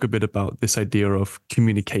 we spoke a bit about this idea of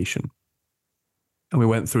communication. And we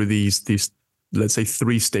went through these, let's say,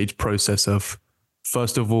 3-stage process of,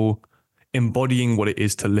 first of all, embodying what it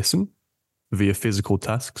is to listen via physical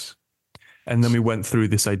tasks. And then we went through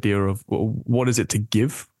this idea of, well, what is it to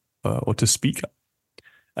give or to speak?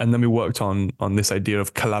 And then we worked on this idea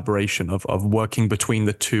of collaboration, of working between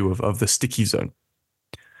the two, of the sticky zone.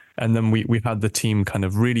 And then we had the team kind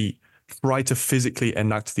of really try to physically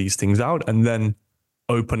enact these things out and then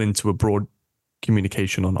open into a broad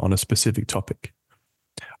communication on a specific topic.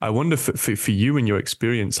 I wonder for you and your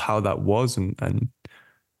experience, how that was and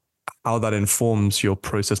how that informs your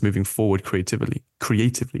process moving forward creatively,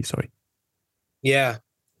 sorry. Yeah.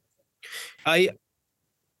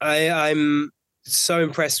 I'm so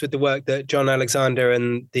impressed with the work that John Alexander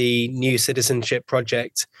and the New Citizenship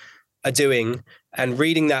Project are doing. And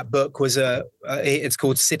reading that book was it's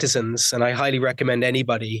called Citizens. And I highly recommend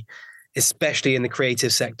anybody, especially in the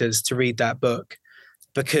creative sectors, to read that book,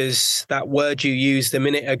 because that word you used a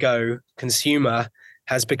minute ago, consumer,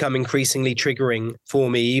 has become increasingly triggering for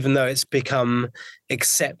me, even though it's become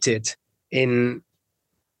accepted in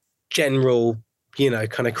general,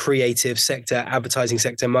 kind of creative sector, advertising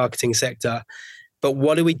sector, marketing sector. But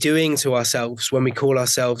what are we doing to ourselves when we call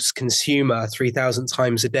ourselves consumer 3,000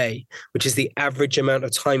 times a day, which is the average amount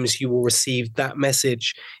of times you will receive that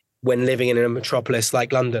message when living in a metropolis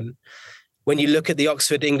like London? When you look at the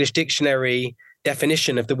Oxford English Dictionary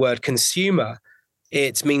definition of the word consumer,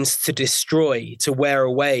 it means to destroy, to wear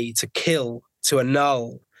away, to kill, to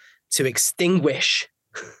annul, to extinguish,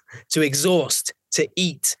 to exhaust, to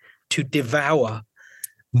eat, to devour.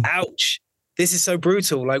 Ouch. This is so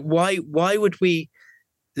brutal. Like, why would we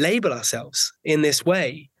label ourselves in this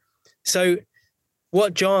way? So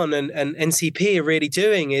what John and NCP are really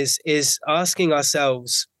doing is asking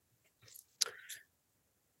ourselves,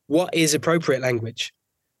 what is appropriate language?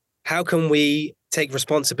 How can we take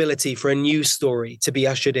responsibility for a new story to be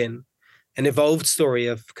ushered in, an evolved story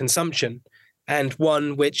of consumption, and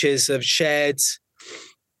one which is of shared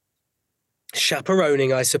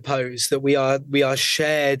chaperoning, I suppose, that we are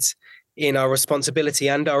shared in our responsibility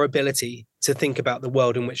and our ability to think about the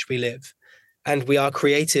world in which we live. And we are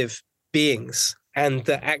creative beings, and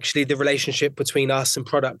that actually the relationship between us and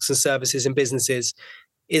products and services and businesses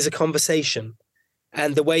is a conversation.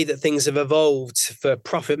 And the way that things have evolved for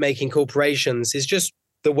profit-making corporations is just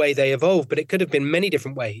the way they evolve, but it could have been many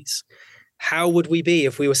different ways. How would we be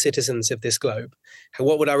if we were citizens of this globe?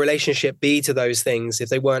 What would our relationship be to those things if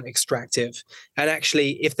they weren't extractive? And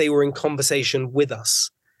actually, if they were in conversation with us,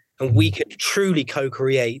 and we could truly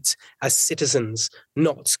co-create as citizens,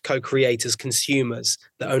 not co-create as consumers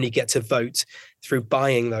that only get to vote through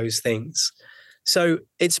buying those things. So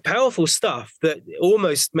it's powerful stuff that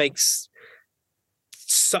almost makes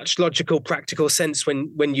such logical, practical sense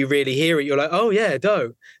when you really hear it. You're like, oh yeah,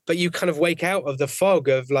 no. But you kind of wake out of the fog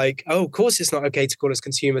of like, oh, of course it's not okay to call us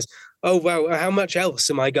consumers. Oh, well, how much else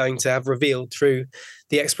am I going to have revealed through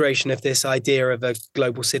the exploration of this idea of a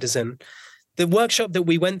global citizen? The workshop that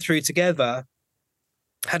we went through together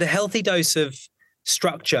had a healthy dose of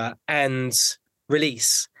structure and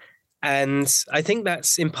release. And I think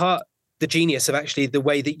that's in part the genius of actually the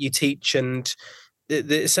way that you teach, and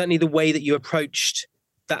certainly the way that you approached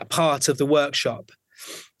that part of the workshop.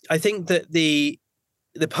 I think that the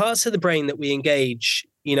parts of the brain that we engage,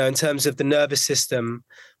 you know, in terms of the nervous system,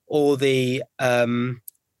 or the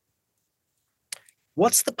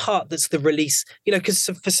what's the part that's the release? You know, because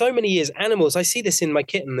for so many years, animals, I see this in my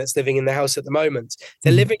kitten that's living in the house at the moment.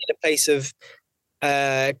 They're living in a place of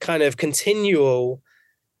kind of continual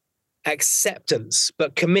acceptance,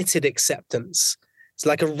 but committed acceptance. It's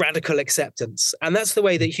like a radical acceptance. And that's the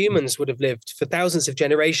way that humans would have lived for thousands of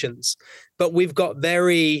generations. But we've got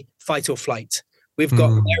very fight or flight. We've got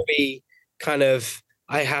very kind of,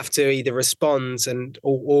 I have to either respond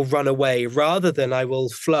or run away, rather than I will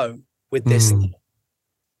flow with this.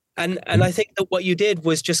 And I think that what you did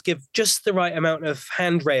was just give just the right amount of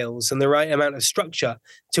handrails and the right amount of structure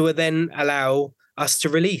to then allow us to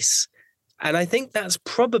release. And I think that's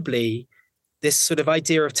probably this sort of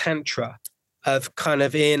idea of tantra, of kind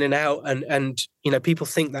of in and out. And you know, people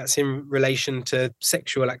think that's in relation to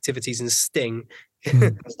sexual activities and sting.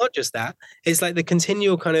 It's not just that. It's like the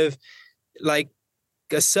continual kind of, like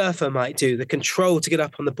a surfer might do, the control to get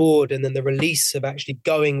up on the board, and then the release of actually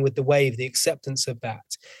going with the wave, the acceptance of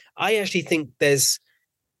that. I actually think there's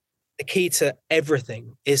the key to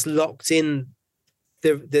everything is locked in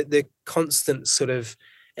the constant sort of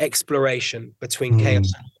exploration between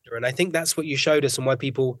chaos and order. And I think that's what you showed us, and why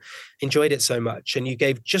people enjoyed it so much. And you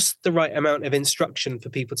gave just the right amount of instruction for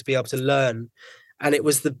people to be able to learn. And it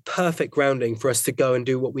was the perfect grounding for us to go and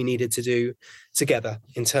do what we needed to do together,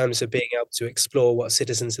 in terms of being able to explore what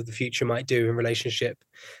citizens of the future might do in relationship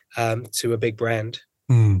to a big brand.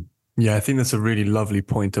 Yeah, I think that's a really lovely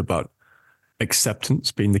point about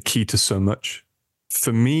acceptance being the key to so much.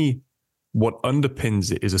 For me, what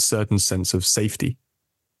underpins it is a certain sense of safety.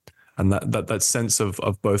 And that sense of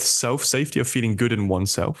both self-safety, of feeling good in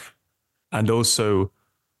oneself, and also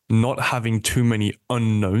not having too many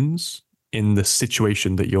unknowns in the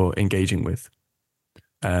situation that you're engaging with.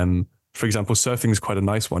 For example, surfing is quite a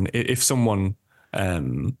nice one. If someone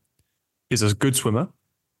is a good swimmer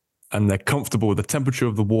and they're comfortable with the temperature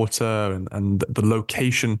of the water, and the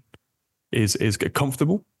location is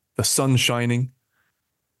comfortable, the sun shining,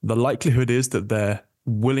 the likelihood is that their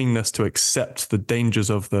willingness to accept the dangers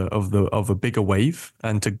of a bigger wave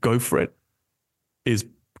and to go for it is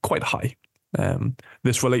quite high.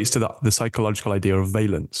 This relates to the psychological idea of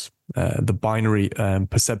valence, the binary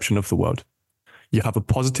perception of the world. You have a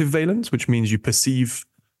positive valence, which means you perceive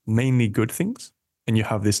mainly good things, and you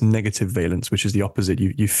have this negative valence, which is the opposite.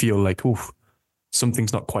 You feel like, oh,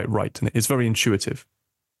 something's not quite right, and it's very intuitive.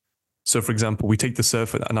 So, for example, we take the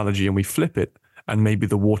surf analogy and we flip it, and maybe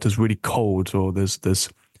the water's really cold, or there's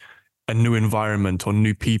a new environment, or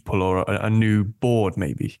new people, or a new board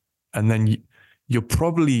maybe, and then you're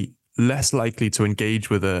probably less likely to engage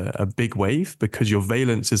with a big wave, because your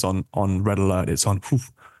valence is on red alert. It's on,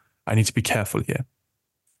 I need to be careful here.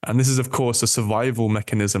 And this is, of course, a survival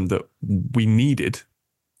mechanism that we needed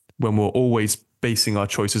when we're always basing our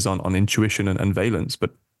choices on intuition and valence.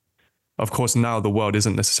 But of course, now the world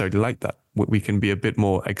isn't necessarily like that. We can be a bit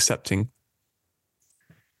more accepting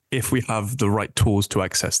if we have the right tools to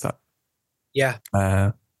access that. Yeah.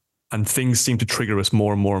 And things seem to trigger us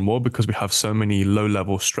more and more and more, because we have so many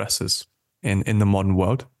low-level stresses in the modern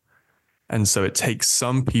world. And so it takes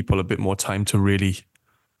some people a bit more time to really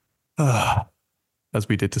as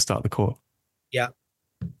we did to start the call. Yeah,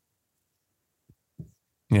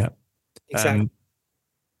 Yeah. exactly.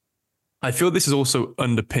 I feel this is also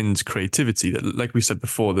underpins creativity. That, like we said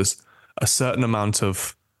before, there's a certain amount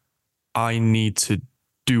of I need to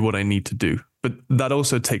do what I need to do, but that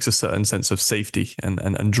also takes a certain sense of safety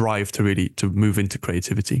and drive to really to move into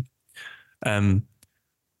creativity.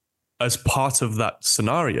 As part of that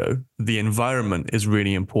scenario, the environment is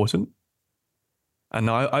really important. And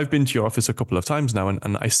now I've been to your office a couple of times now,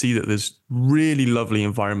 and I see that there's really lovely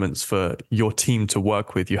environments for your team to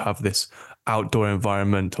work with. You have this outdoor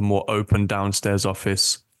environment, a more open downstairs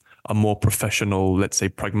office, a more professional, let's say,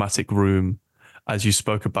 pragmatic room, as you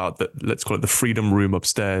spoke about, that let's call it the freedom room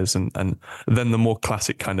upstairs, and then the more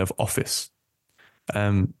classic kind of office.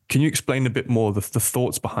 Can you explain a bit more the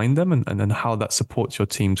thoughts behind them and how that supports your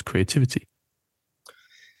team's creativity?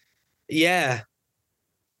 Yeah.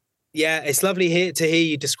 Yeah, it's lovely to hear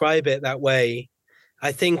you describe it that way.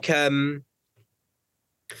 I think, I mean,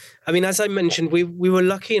 as I mentioned, we were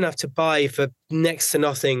lucky enough to buy for next to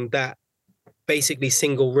nothing that basically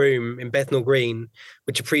single room in Bethnal Green,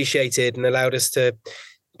 which appreciated and allowed us to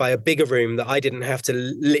buy a bigger room that I didn't have to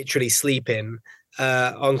literally sleep in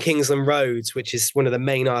on Kingsland Roads, which is one of the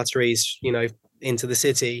main arteries, into the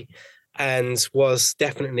city, and was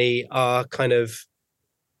definitely our kind of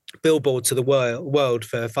billboard to the world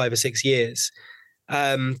for 5 or 6 years.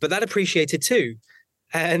 But that appreciated too.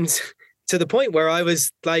 And to the point where I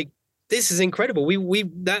was like, this is incredible.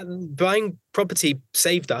 That buying property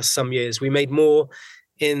saved us some years. We made more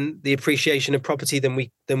in the appreciation of property than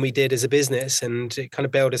we did as a business. And it kind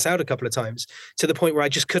of bailed us out a couple of times, to the point where I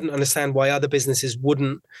just couldn't understand why other businesses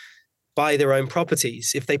wouldn't buy their own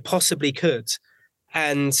properties if they possibly could.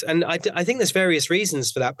 And I think there's various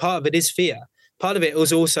reasons for that. Part of it is fear. Part of it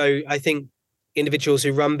was also, I think, individuals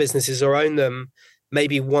who run businesses or own them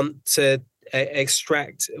maybe want to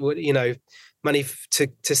extract, money to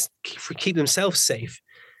keep themselves safe.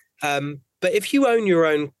 But if you own your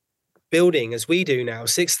own building, as we do now,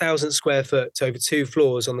 6,000 square foot over 2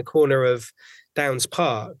 floors on the corner of Downs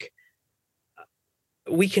Park,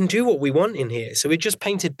 we can do what we want in here. So we just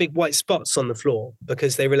painted big white spots on the floor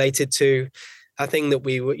because they related to a thing that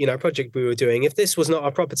we were, a project we were doing. If this was not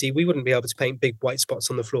our property, we wouldn't be able to paint big white spots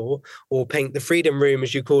on the floor or paint the freedom room,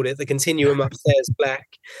 as you called it, the continuum upstairs black.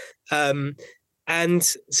 And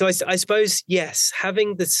so I suppose, yes,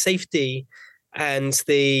 having the safety and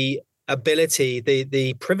the ability,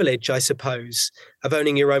 the privilege, I suppose, of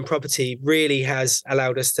owning your own property really has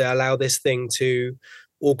allowed us to allow this thing to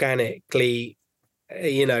organically,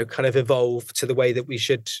 kind of evolve to the way that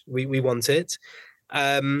we want it.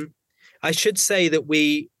 I should say that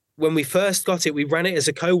when we first got it, we ran it as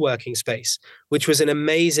a co-working space, which was an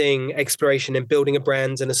amazing exploration in building a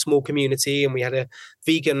brand and a small community. And we had a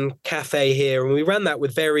vegan cafe here, and we ran that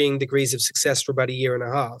with varying degrees of success for about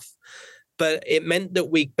 1.5 years. But it meant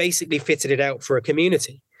that we basically fitted it out for a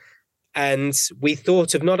community. And we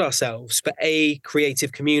thought of not ourselves, but a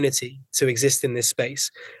creative community to exist in this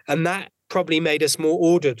space. And that probably made us more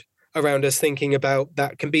ordered around us, thinking about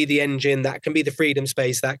that can be the engine, that can be the freedom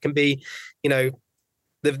space, that can be, the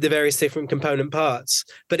various different component parts.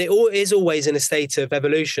 But it is always in a state of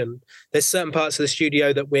evolution. There's certain parts of the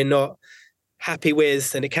studio that we're not happy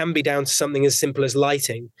with, and it can be down to something as simple as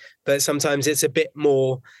lighting. But sometimes it's a bit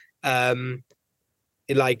more,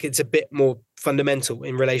 it's a bit more fundamental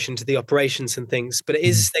in relation to the operations and things. But it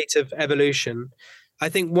is a state of evolution. I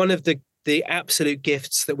think one of the absolute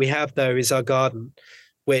gifts that we have, though, is our garden,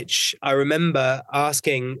 which I remember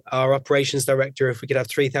asking our operations director if we could have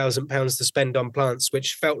 £3,000 to spend on plants,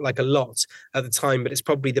 which felt like a lot at the time, but it's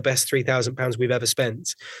probably the best £3,000 we've ever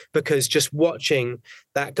spent, because just watching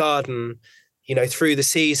that garden, through the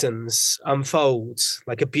seasons unfold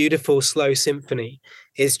like a beautiful slow symphony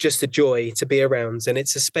is just a joy to be around. And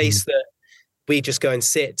it's a space that we just go and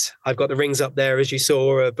sit. I've got the rings up there, as you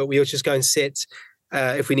saw, but we all just go and sit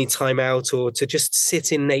if we need time out, or to just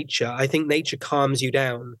sit in nature. I think nature calms you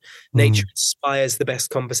down. Nature inspires the best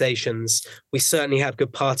conversations. We certainly have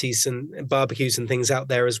good parties and barbecues and things out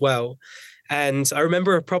there as well. And I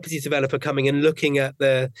remember a property developer coming and looking at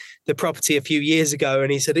the property a few years ago, and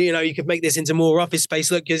he said, you could make this into more office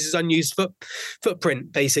space. Look, this is unused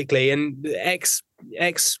footprint, basically, and X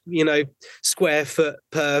square foot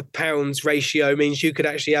per pounds ratio means you could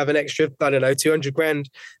actually have an extra, 200 grand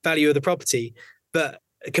value of the property. But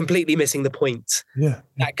completely missing the point. Yeah.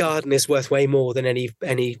 That garden is worth way more than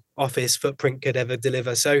any office footprint could ever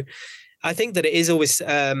deliver. So I think that it is always,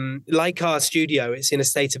 like our studio, it's in a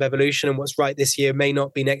state of evolution, and what's right this year may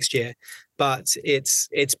not be next year. but it's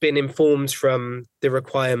been informed from the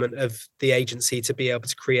requirement of the agency to be able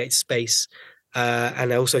to create space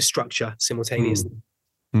and also structure simultaneously.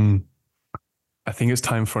 I think it's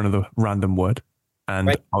time for another random word, and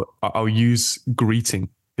Right. I'll use greeting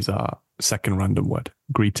is our second random word.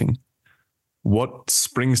 Greeting. What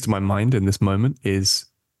springs to my mind in this moment is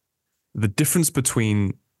the difference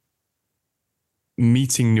between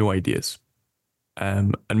meeting new ideas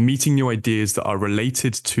and meeting new ideas that are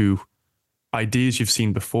related to ideas you've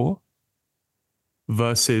seen before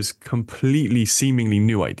versus completely seemingly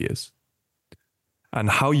new ideas, and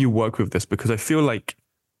how you work with this, because I feel like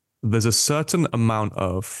there's a certain amount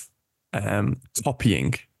of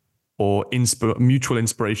copying or mutual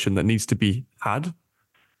inspiration that needs to be had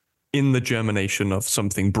in the germination of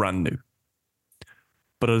something brand new.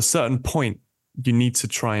 But at a certain point, you need to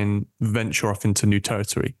try and venture off into new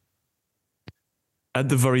territory. At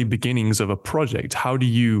the very beginnings of a project, how do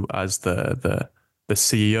you, as the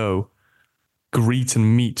CEO, greet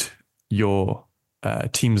and meet your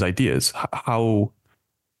team's ideas? How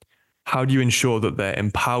do you ensure that they're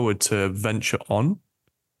empowered to venture on,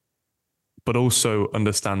 but also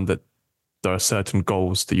understand that there are certain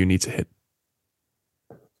goals that you need to hit?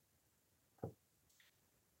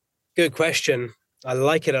 Good question. I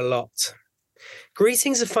like it a lot.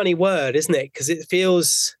 Greeting's a funny word, isn't it? Because it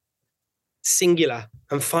feels singular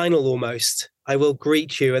and final almost. I will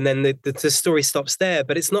greet you, and then the story stops there.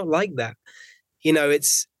 But it's not like that. You know,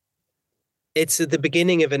 it's at the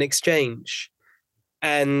beginning of an exchange.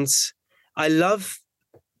 And I love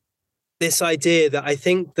this idea that I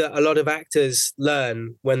think that a lot of actors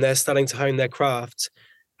learn when they're starting to hone their craft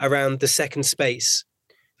around the second space.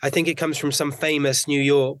 I think it comes from some famous New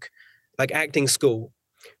York acting school,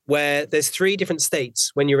 where there's 3 different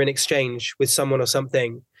states when you're in exchange with someone or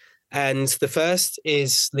something. And the first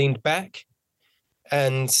is leaned back,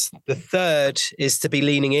 and the third is to be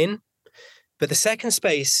leaning in. But the second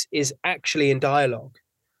space is actually in dialogue.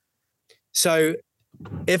 So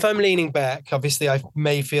if I'm leaning back, obviously I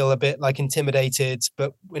may feel a bit intimidated,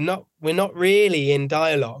 but we're not really in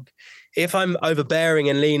dialogue. If I'm overbearing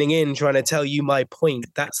and leaning in, trying to tell you my point,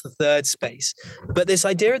 that's the third space. But this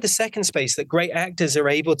idea of the second space, that great actors are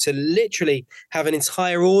able to literally have an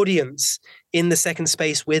entire audience in the second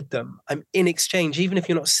space with them. I'm in exchange, even if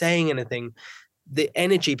you're not saying anything, the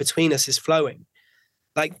energy between us is flowing.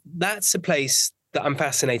 That's a place that I'm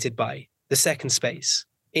fascinated by, the second space,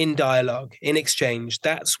 in dialogue, in exchange.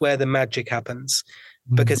 That's where the magic happens,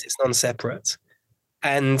 because it's non-separate.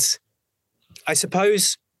 And I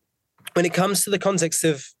suppose when it comes to the context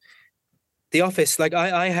of the office,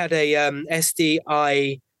 I had a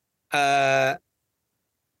SDI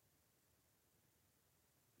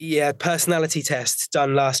personality test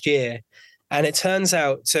done last year. And it turns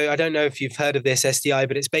out, so I don't know if you've heard of this SDI,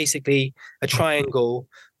 but it's basically a triangle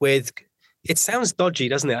with, it sounds dodgy,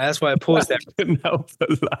 doesn't it? That's why I paused there. I couldn't help but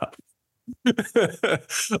laugh.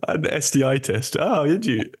 An SDI test. Oh, did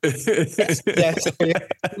you? yes.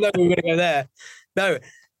 No, we're going to go there. No,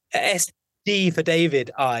 SD for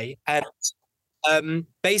David, I. And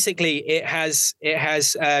basically it has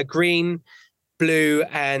green, blue,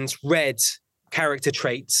 and red character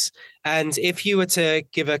traits. And if you were to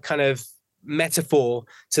give a kind of metaphor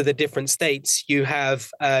to the different states, you have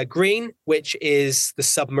green, which is the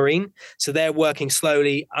submarine. So they're working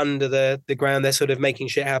slowly under the ground. They're sort of making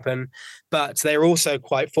shit happen, but they're also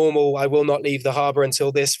quite formal. I will not leave the harbor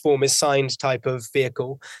until this form is signed type of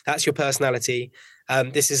vehicle. That's your personality.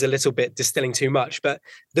 This is a little bit distilling too much, but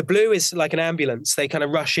the blue is like an ambulance. They kind of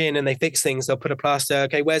rush in and they fix things. They'll put a plaster.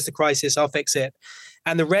 Okay, where's the crisis? I'll fix it.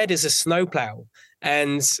 And the red is a snowplow.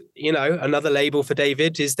 And, you know, another label for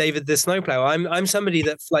David is David the snowplow. I'm somebody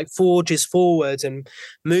that forges forward and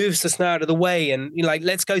moves the snow out of the way, and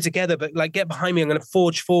let's go together, but get behind me. I'm going to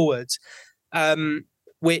forge forwards,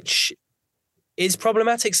 which is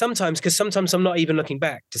problematic sometimes, because sometimes I'm not even looking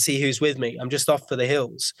back to see who's with me. I'm just off for the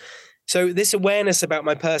hills. So this awareness about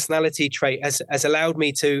my personality trait has allowed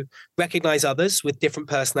me to recognize others with different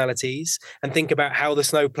personalities and think about how the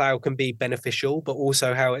snowplow can be beneficial, but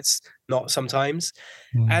also how it's not sometimes.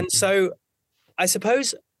 Mm-hmm. And so I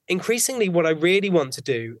suppose increasingly what I really want to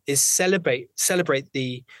do is celebrate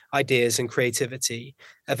the ideas and creativity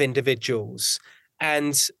of individuals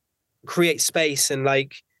and create space and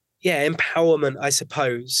empowerment, I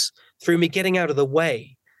suppose, through me getting out of the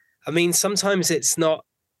way. I mean, sometimes it's not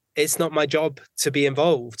my job to be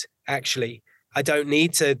involved, actually. I don't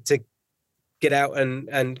need to get out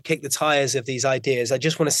and kick the tires of these ideas. I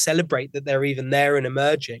just want to celebrate that they're even there and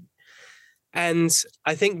emerging. And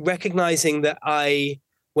I think recognizing that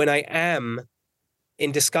when I am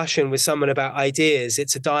in discussion with someone about ideas,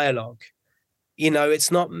 it's a dialogue.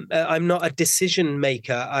 it's not, I'm not a decision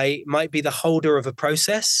maker. I might be the holder of a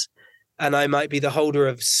process, and I might be the holder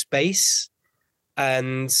of space.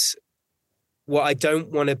 And what I don't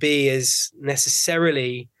want to be is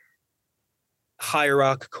necessarily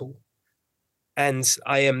hierarchical. And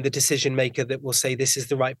I am the decision maker that will say this is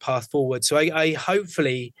the right path forward. So I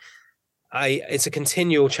hopefully, it's a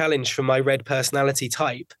continual challenge for my red personality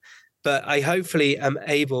type, but I hopefully am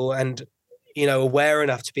able and aware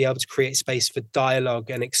enough to be able to create space for dialogue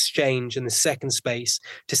and exchange in the second space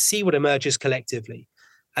to see what emerges collectively,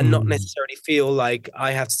 and not necessarily feel like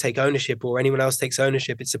I have to take ownership or anyone else takes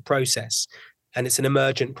ownership. It's a process, and it's an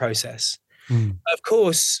emergent process. Of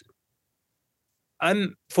course,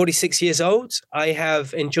 I'm 46 years old. I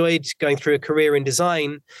have enjoyed going through a career in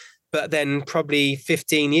design, but then probably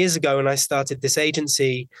 15 years ago when I started this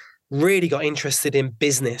agency, really got interested in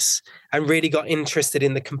business and really got interested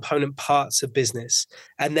in the component parts of business.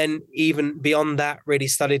 And then even beyond that, really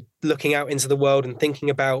started looking out into the world and thinking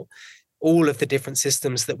about all of the different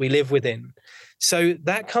systems that we live within. So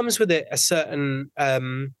that comes with it a certain,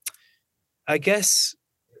 I guess,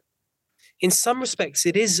 in some respects,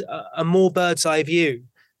 it is a more bird's eye view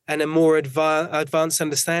and a more advanced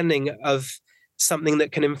understanding of something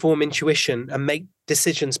that can inform intuition and make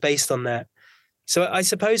decisions based on that. So I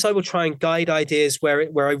suppose I will try and guide ideas where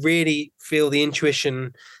I really feel the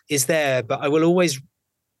intuition is there, but I will always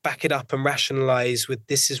back it up and rationalize with,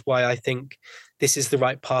 this is why I think this is the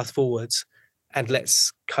right path forwards, and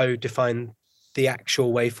let's co-define the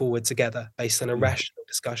actual way forward together based on a rational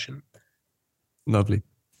discussion. Lovely.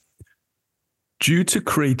 Due to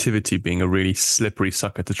creativity being a really slippery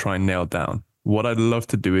sucker to try and nail down, what I'd love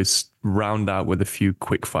to do is round out with a few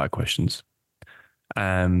quick fire questions.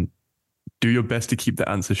 Do your best to keep the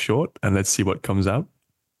answers short, and let's see what comes out.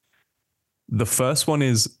 The first one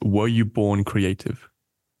is, were you born creative?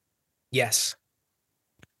 Yes.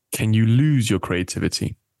 Can you lose your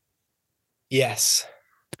creativity? Yes.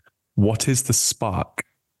 What is the spark?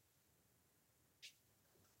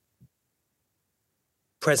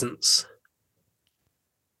 Presence.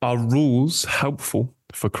 Are rules helpful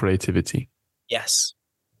for creativity? Yes.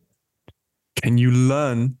 Can you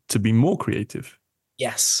learn to be more creative?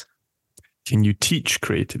 Yes. Can you teach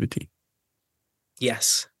creativity?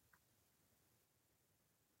 Yes.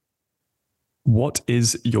 What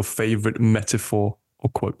is your favorite metaphor or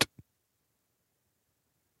quote?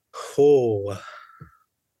 Oh.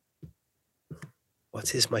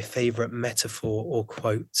 What is my favorite metaphor or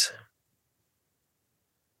quote?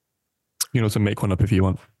 You can also make one up if you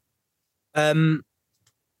want. I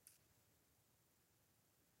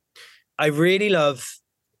really love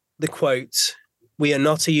the quote, "We are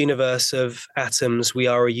not a universe of atoms, we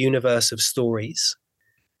are a universe of stories."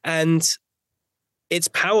 And it's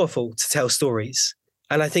powerful to tell stories.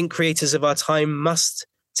 And I think creators of our time must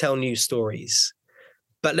tell new stories.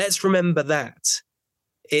 But let's remember that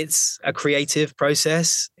it's a creative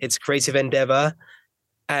process, it's a creative endeavor,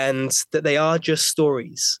 and that they are just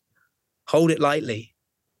stories. Hold it lightly.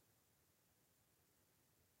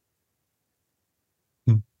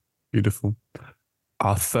 Beautiful.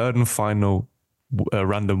 Our third and final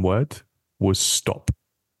random word was stop.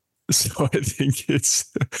 So I think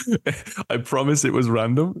I promise it was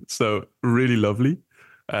random. So really lovely.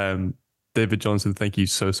 David Johnston, thank you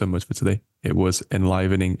so much for today. It was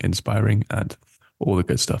enlivening, inspiring, and all the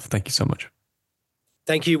good stuff. Thank you so much.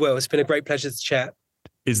 Thank you, Will. It's been a great pleasure to chat.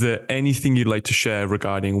 Is there anything you'd like to share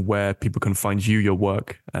regarding where people can find you, your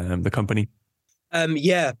work, the company?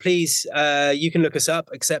 Yeah, please. You can look us up,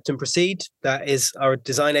 Accept and Proceed. That is our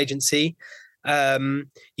design agency.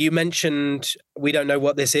 You mentioned We Don't Know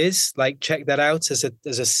What This Is. Check that out as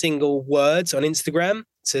a single word on Instagram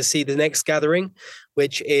to see the next gathering,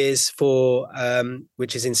 which is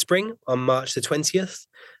in spring on March the 20th.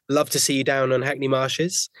 Love to see you down on Hackney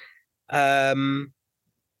Marshes.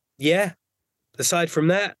 Yeah. Aside from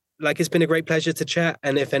that, it's been a great pleasure to chat.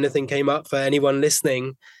 And if anything came up for anyone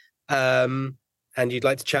listening, and you'd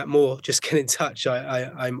like to chat more, just get in touch.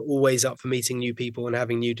 I'm always up for meeting new people and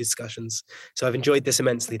having new discussions. So I've enjoyed this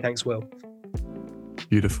immensely. Thanks, Will.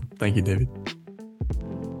 Beautiful. Thank you, David.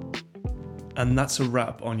 And that's a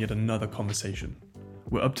wrap on yet another conversation.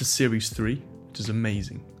 We're up to series 3, which is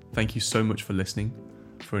amazing. Thank you so much for listening,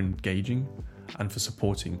 for engaging, and for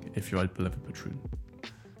supporting if you're a beloved patroon.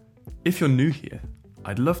 If you're new here,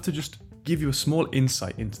 I'd love to just give you a small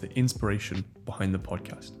insight into the inspiration behind the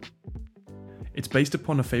podcast. It's based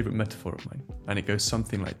upon a favourite metaphor of mine, and it goes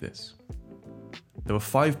something like this. There were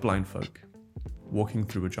 5 blind folk walking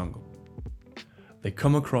through a jungle. They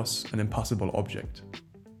come across an impassable object.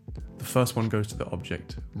 The first one goes to the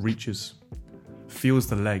object, reaches, feels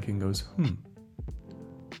the leg and goes,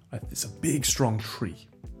 It's a big, strong tree.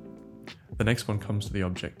 The next one comes to the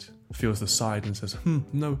object, feels the side and says,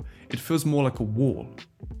 no, it feels more like a wall.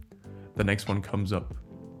 The next one comes up,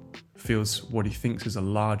 feels what he thinks is a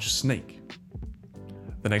large snake.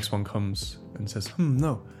 The next one comes and says,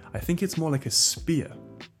 no, I think it's more like a spear.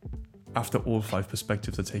 After all 5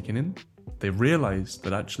 perspectives are taken in, they realize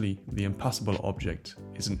that actually the impassable object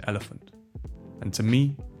is an elephant. And to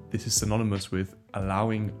me, this is synonymous with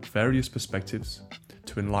allowing various perspectives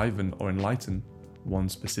to enliven or enlighten one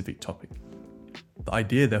specific topic. The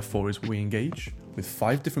idea, therefore, is we engage with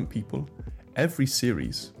 5 different people every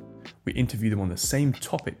series. We interview them on the same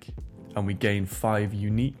topic and we gain 5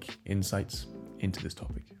 unique insights into this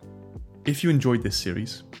topic. If you enjoyed this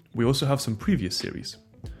series, we also have some previous series.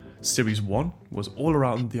 Series 1 was all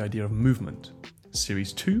around the idea of movement.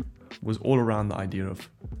 Series 2 was all around the idea of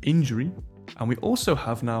injury. And we also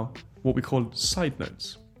have now what we call side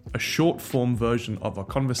notes, a short form version of our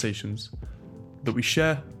conversations that we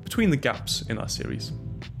share between the gaps in our series.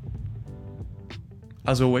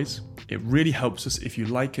 As always, it really helps us if you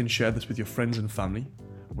like and share this with your friends and family.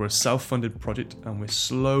 We're a self-funded project and we're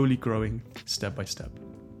slowly growing step by step.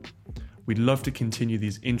 We'd love to continue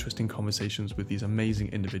these interesting conversations with these amazing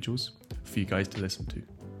individuals for you guys to listen to.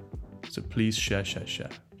 So please share.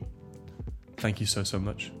 Thank you so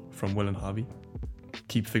much from Will and Harvey.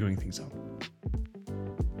 Keep figuring things out.